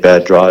really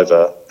bad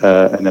driver.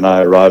 And then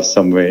I arrive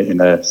somewhere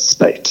in a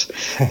state.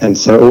 And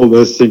so all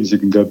those things you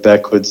can go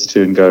backwards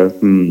to and go,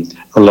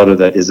 a lot of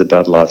that is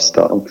about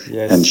lifestyle.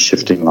 Yes. And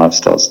shifting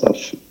lifestyle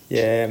stuff.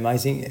 Yeah,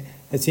 amazing.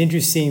 It's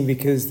interesting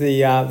because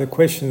the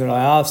question that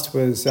I asked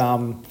was,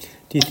 do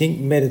you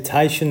think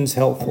meditation's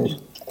helpful?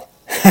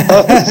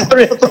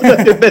 Sorry, I thought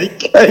that was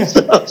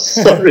medication. I'm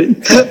sorry.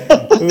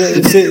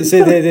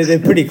 See, they're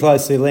pretty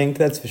closely linked,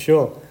 that's for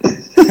sure.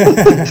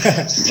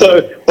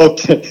 So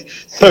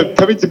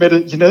coming to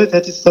meditation,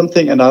 that is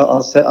something, and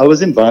I'll say I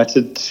was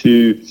invited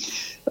to,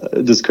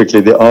 just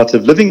quickly, the Art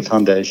of Living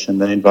Foundation.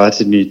 They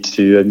invited me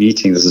to a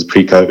meeting. This is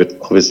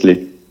pre-COVID,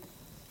 obviously.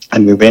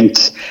 And we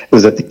went, it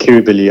was at the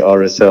Kirribilli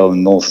RSL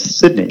in North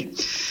Sydney.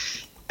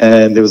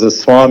 And there was a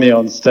Swami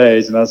on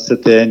stage, and I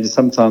sit there, and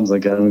sometimes I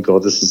go, oh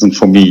God, this isn't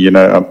for me,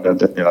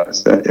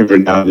 so every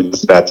now and then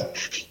it's that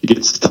you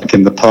get stuck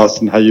in the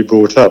past and how you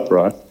brought up,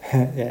 right?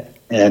 Yeah.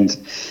 And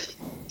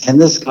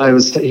this guy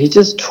he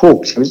just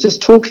talked. He was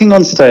just talking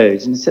on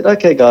stage, and he said,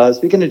 okay, guys,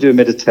 we're going to do a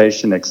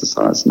meditation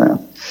exercise now.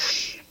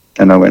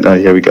 And I went, oh,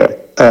 here we go.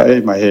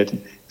 In my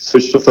head,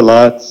 switched off the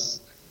lights.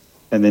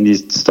 And then he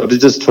started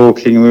just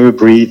talking, and we were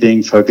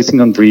breathing, focusing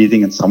on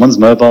breathing, and someone's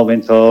mobile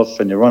went off,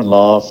 and everyone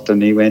laughed,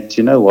 and he went,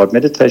 you know what,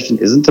 meditation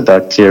isn't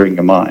about clearing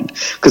your mind,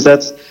 because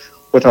that's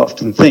what I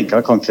often think.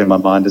 I can't clear my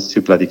mind, it's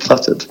too bloody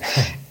cluttered.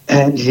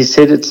 And he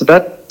said it's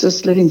about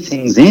just letting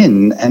things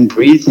in and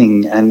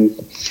breathing and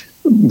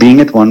being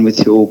at one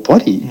with your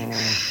body.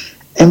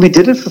 And we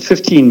did it for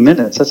 15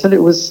 minutes. I said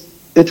it was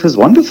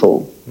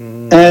wonderful.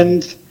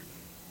 And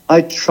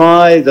I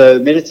try, though,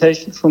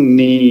 meditation for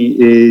me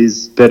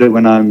is better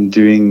when I'm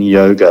doing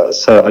yoga.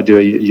 So I do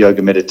a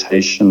yoga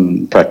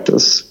meditation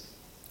practice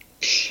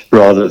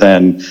rather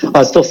than,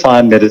 I still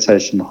find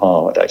meditation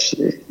hard,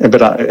 actually.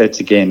 But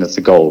it's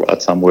a goal,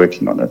 right? So I'm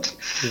working on it.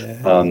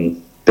 Yeah.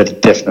 But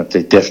it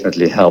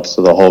definitely helps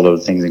with a whole lot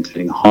of things,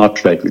 including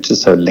heart rate, which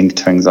is so linked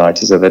to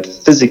anxiety. So that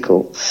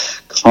physical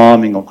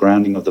calming or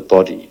grounding of the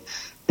body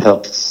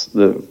helps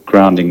the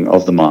grounding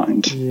of the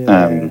mind.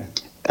 Yeah.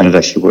 And it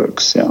actually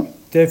works, yeah.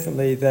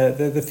 Definitely,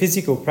 the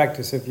physical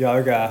practice of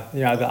yoga, the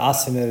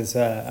asanas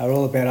are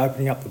all about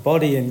opening up the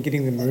body and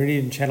getting the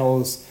meridian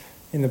channels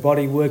in the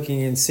body working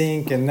in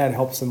sync, and that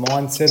helps the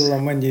mind settle.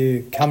 And when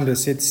you come to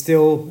sit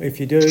still, if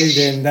you do,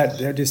 then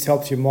that just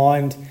helps your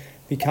mind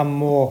become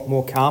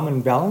more calm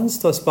and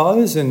balanced, I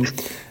suppose. And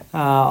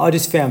I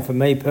just found, for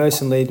me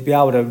personally, to be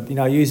able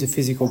to use the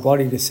physical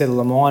body to settle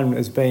the mind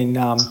has been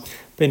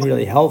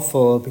really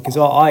helpful, because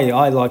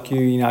I like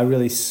you,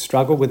 really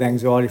struggled with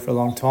anxiety for a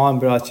long time,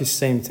 but I just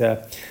seem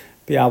to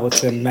be able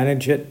to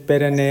manage it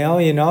better now,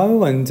 and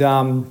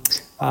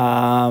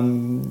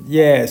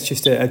it's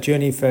just a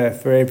journey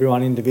for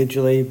everyone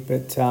individually,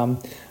 but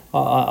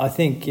I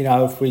think,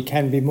 if we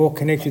can be more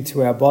connected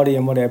to our body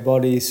and what our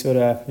body is sort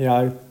of,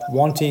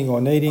 wanting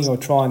or needing or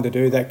trying to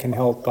do, that can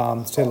help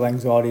settle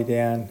anxiety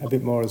down a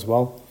bit more as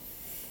well.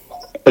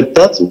 It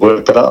does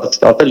work, but I'll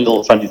tell you a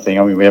little funny thing.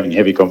 I mean, we're having a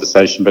heavy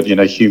conversation, but,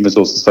 humour is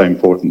also so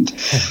important.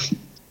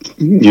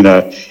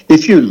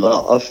 If you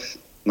laugh,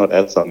 not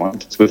at someone,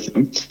 just with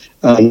them,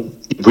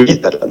 you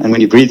breathe better. And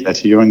when you breathe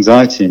better, your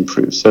anxiety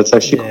improves. So it's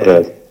actually quite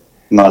a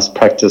nice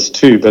practice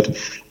too. But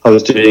we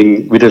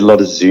did a lot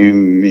of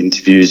Zoom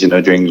interviews,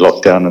 during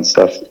lockdown and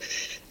stuff.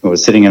 We were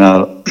sitting in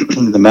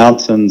the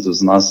mountains. It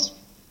was a nice,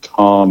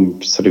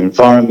 calm sort of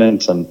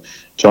environment. And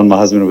John, my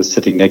husband, was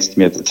sitting next to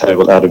me at the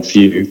table out of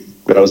view.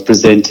 But I was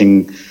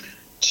presenting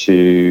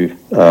to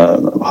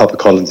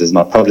HarperCollins is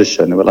my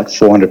publisher, and there were like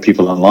 400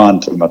 people online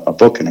talking about my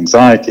book and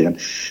anxiety, and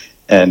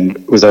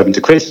it was open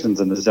to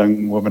questions. And this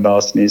young woman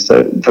asked me,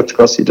 so, Dr.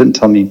 Cross, you didn't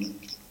tell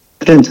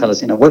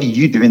us, what do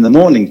you do in the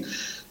morning?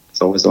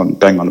 So I was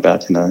bang on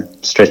about,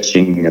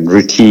 stretching and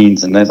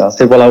routines. And then I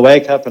said, well, I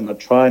wake up and I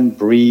try and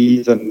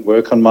breathe and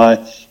work on my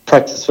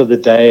practice for the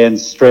day and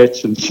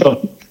stretch. And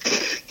John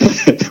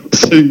was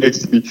sitting next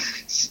to me,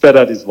 spat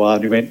out his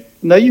wine. He went,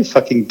 no, you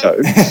fucking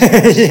don't.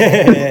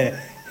 Yeah.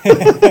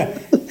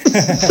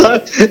 so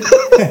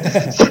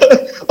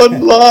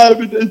on live,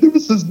 and it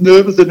was just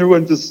nervous, and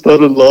everyone just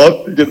started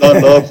laughing, and I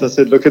laughed. I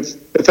said, look, it's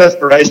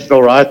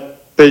aspirational, right?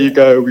 There you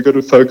go. We've got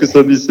to focus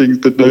on these things,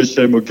 but no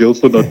shame or guilt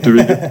for not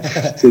doing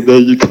it. So there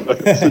you go.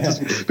 So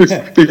just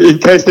in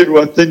case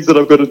everyone thinks that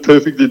I've got it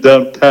perfectly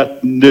down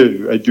pat,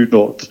 no, I do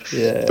not.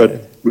 Yeah.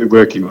 But we're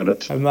working on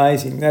it.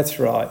 Amazing. That's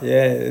right.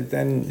 Yeah.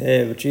 Then,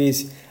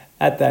 geez,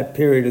 at that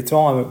period of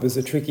time, it was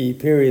a tricky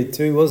period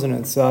too, wasn't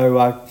it? So,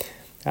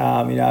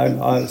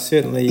 I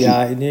certainly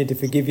you need to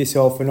forgive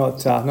yourself for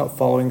not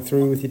following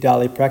through with your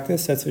daily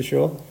practice. That's for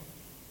sure.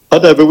 I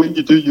know, but when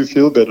you do, you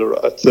feel better,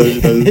 right? So you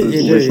do,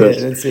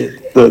 that's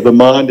it. The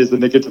mind is a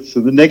negative.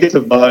 So the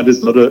negative mind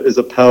is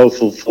a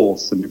powerful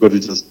force, and you've got to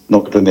just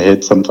knock it in the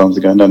head sometimes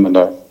and go,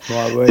 no.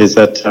 There's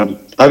that.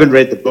 I haven't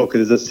read the book.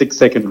 There's a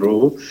 6-second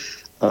rule.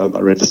 I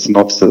read the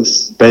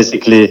synopsis.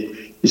 Basically,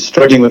 you're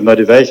struggling with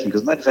motivation,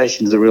 because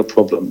motivation is a real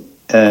problem,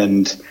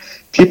 and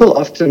people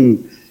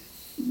often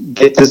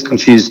get this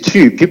confused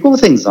too. People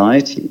with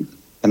anxiety,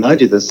 and I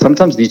do this,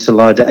 sometimes need to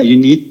lie down. You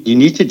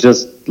need to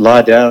just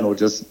lie down or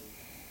just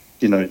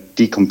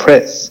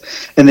decompress,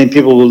 and then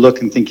people will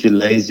look and think you're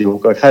lazy or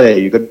go, hey,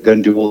 you've got to go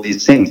and do all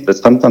these things. But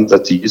sometimes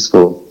that's a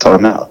useful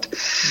time out.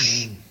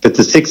 But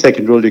the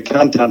 6-second rule, you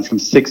count down from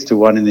 6 to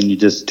 1, and then you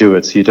just do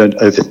it, so you don't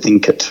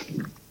overthink it.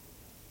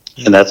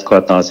 And that's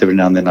quite nice. Every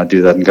now and then I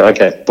do that and go,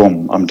 okay,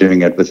 boom, I'm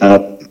doing it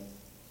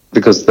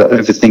because the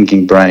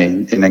overthinking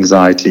brain in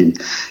anxiety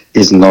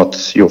is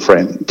not your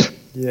friend.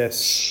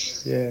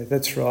 Yes, yeah,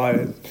 that's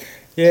right.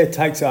 it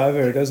takes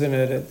over, doesn't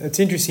it? It's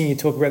interesting you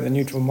talk about the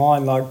neutral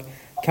mind. Like,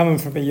 coming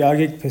from a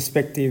yogic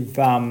perspective,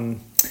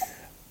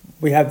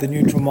 we have the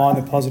neutral mind,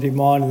 the positive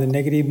mind, and the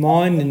negative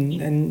mind.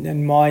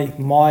 And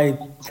my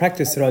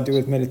practice that I do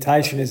with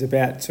meditation is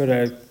about sort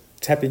of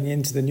tapping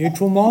into the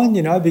neutral mind,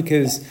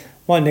 because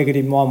my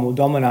negative mind will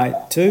dominate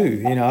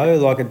too,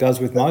 like it does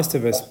with most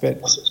of us.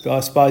 But I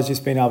suppose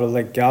just being able to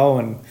let go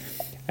and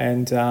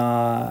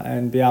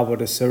be able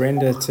to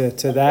surrender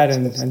to that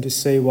and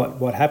just see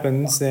what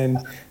happens,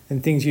 then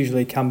things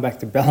usually come back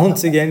to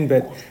balance again.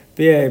 But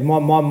yeah, my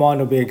mind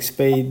will be at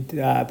speed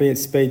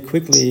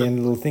quickly, and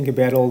it'll think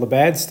about all the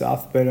bad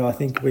stuff. But I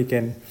think we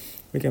can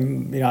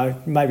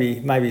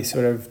maybe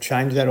sort of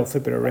change that or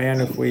flip it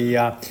around if we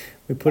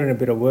put in a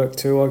bit of work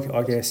too,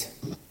 I guess.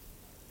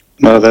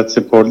 No, that's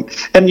important.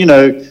 And,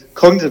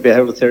 cognitive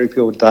behavioral therapy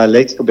or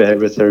dialectical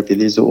behavioral therapy,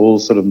 these are all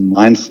sort of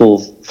mindful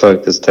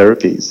focused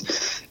therapies.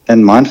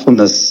 And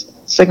mindfulness,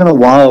 it's taken a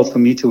while for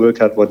me to work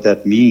out what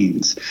that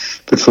means.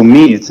 But for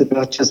me, it's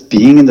about just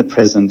being in the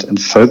present and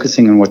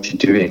focusing on what you're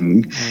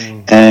doing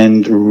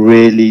and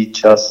really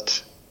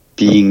just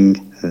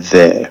being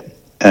there.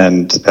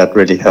 And that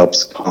really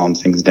helps calm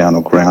things down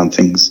or ground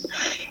things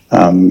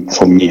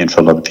for me and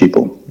for a lot of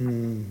people.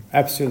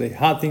 Absolutely.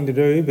 Hard thing to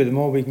do, but the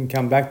more we can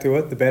come back to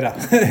it, the better,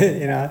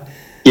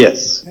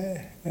 Yes.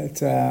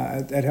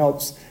 It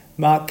helps.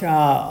 Mark,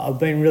 I've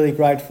been really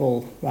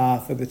grateful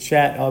for the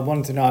chat. I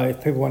wanted to know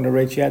if people want to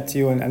reach out to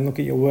you and look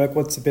at your work,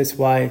 what's the best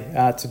way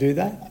to do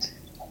that?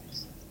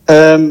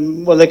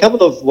 Well, a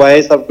couple of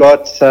ways I've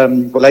got.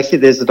 Actually,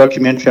 there's a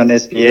documentary on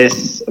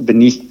SBS,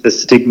 Beneath the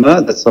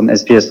Stigma, that's on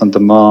SBS On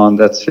Demand.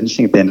 That's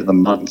finishing at the end of the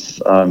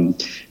month.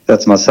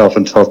 That's myself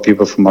and 12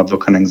 people from my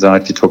book on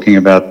anxiety talking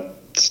about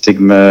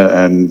stigma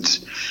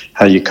and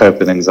how you cope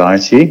with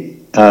anxiety.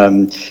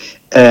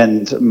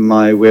 And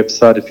my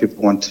website, if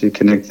people want to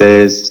connect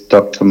there, is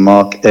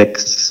drmarkx.com.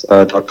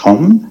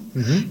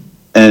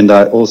 And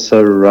I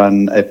also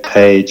run a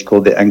page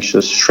called The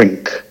Anxious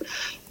Shrink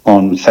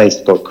on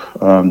Facebook.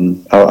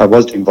 I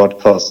was doing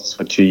podcasts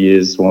for 2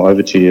 years,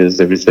 over 2 years,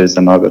 every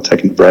Thursday night. I got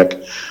taken a break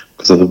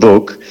because of the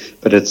book.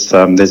 But it's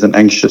there's an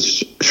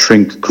Anxious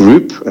Shrink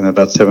group, and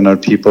about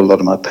 700 people. A lot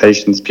of my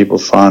patients, people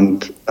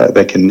find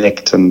they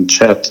connect and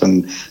chat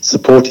and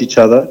support each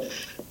other.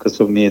 Because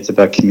for me, it's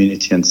about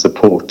community and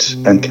support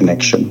and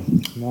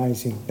connection.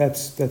 Amazing.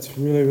 That's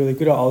really, really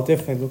good. I'll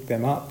definitely look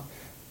them up.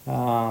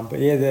 But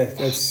yeah,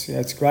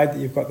 it's great that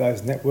you've got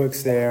those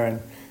networks there,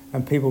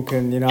 and people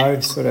can,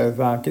 sort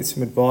of get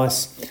some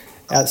advice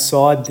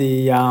outside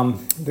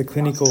the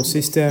clinical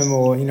system,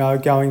 or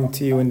going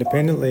to you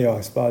independently,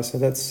 I suppose. So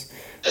that's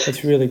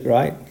really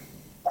great.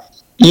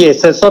 Yeah,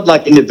 so it's not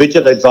like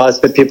individual advice,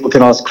 but people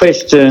can ask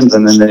questions,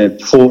 and then the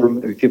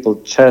forum,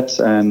 people chat,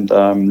 and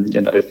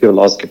if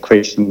you'll ask a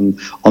question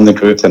on the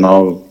group, then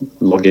I'll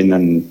log in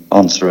and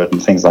answer it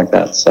and things like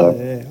that. So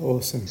yeah,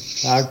 awesome.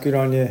 Good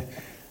on you.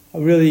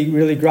 I'm really,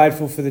 really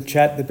grateful for the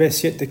chat. The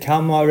best yet to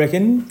come, I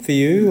reckon, for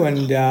you,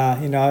 and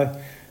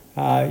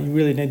you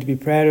really need to be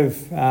proud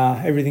of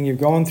everything you've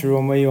gone through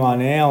and where you are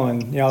now,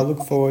 and I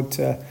look forward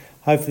to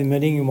hopefully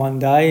meeting you one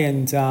day,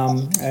 and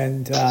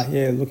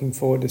looking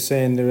forward to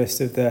seeing the rest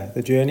of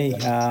the journey,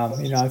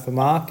 for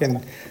Mark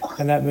and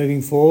that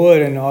moving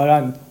forward. And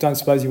I don't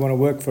suppose you want to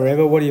work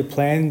forever. What are your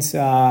plans,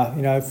 for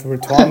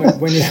retirement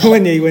when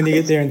you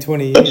get there in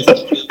 20 years?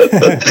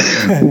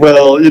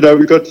 Well,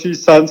 we've got 2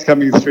 sons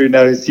coming through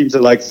now who seem to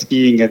like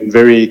skiing and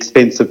very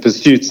expensive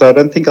pursuits. So I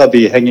don't think I'll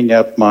be hanging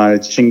out my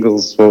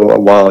shingles for a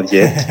while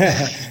yet.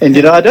 And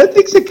I don't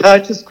think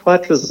psychiatrists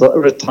quite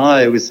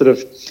retire. We sort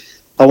of.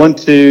 I want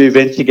to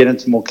eventually get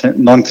into more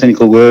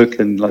non-clinical work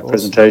and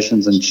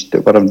presentations and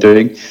what I'm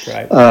doing.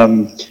 Right.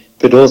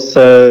 But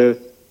also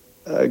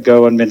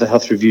go on mental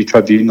health review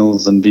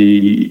tribunals and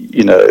be,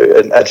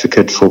 an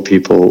advocate for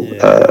people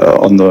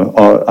under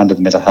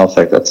the Mental Health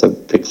Act. That's a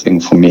big thing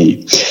for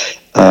me.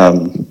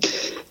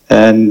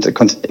 And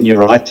continue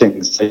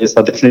writing. So yes,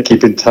 I'll definitely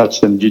keep in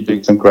touch, and you're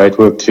doing some great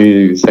work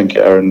too. Thank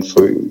you, Aaron,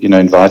 for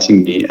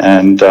inviting me.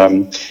 And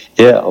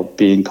I'll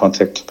be in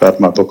contact about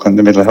my book on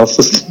the mental health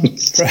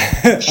systems. I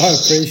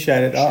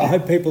appreciate it. I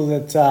hope people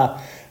that are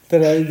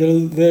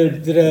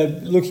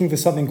looking for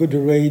something good to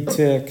read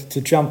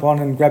to jump on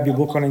and grab your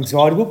book on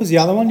anxiety. What was the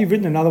other one? You've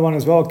written another one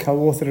as well.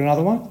 Co-authored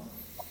another one.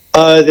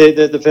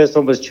 The first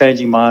one was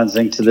Changing Minds,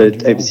 linked to the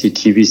ABC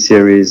TV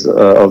series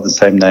of the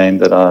same name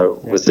that I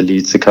was the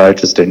lead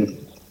psychiatrist in.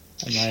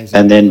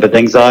 Amazing. But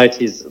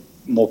anxiety is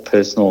more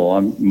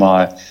personal.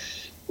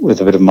 With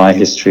a bit of my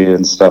history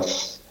and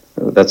stuff.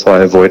 That's why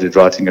I avoided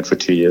writing it for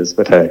 2 years.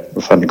 But hey,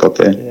 we finally got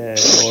there. Yeah,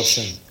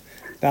 awesome.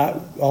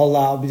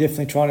 I'll be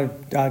definitely trying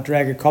to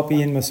drag a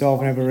copy in myself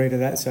and have a read of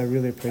that. So I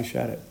really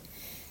appreciate it.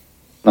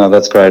 No,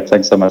 that's great.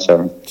 Thanks so much,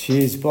 Aaron.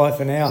 Cheers. Bye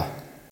for now.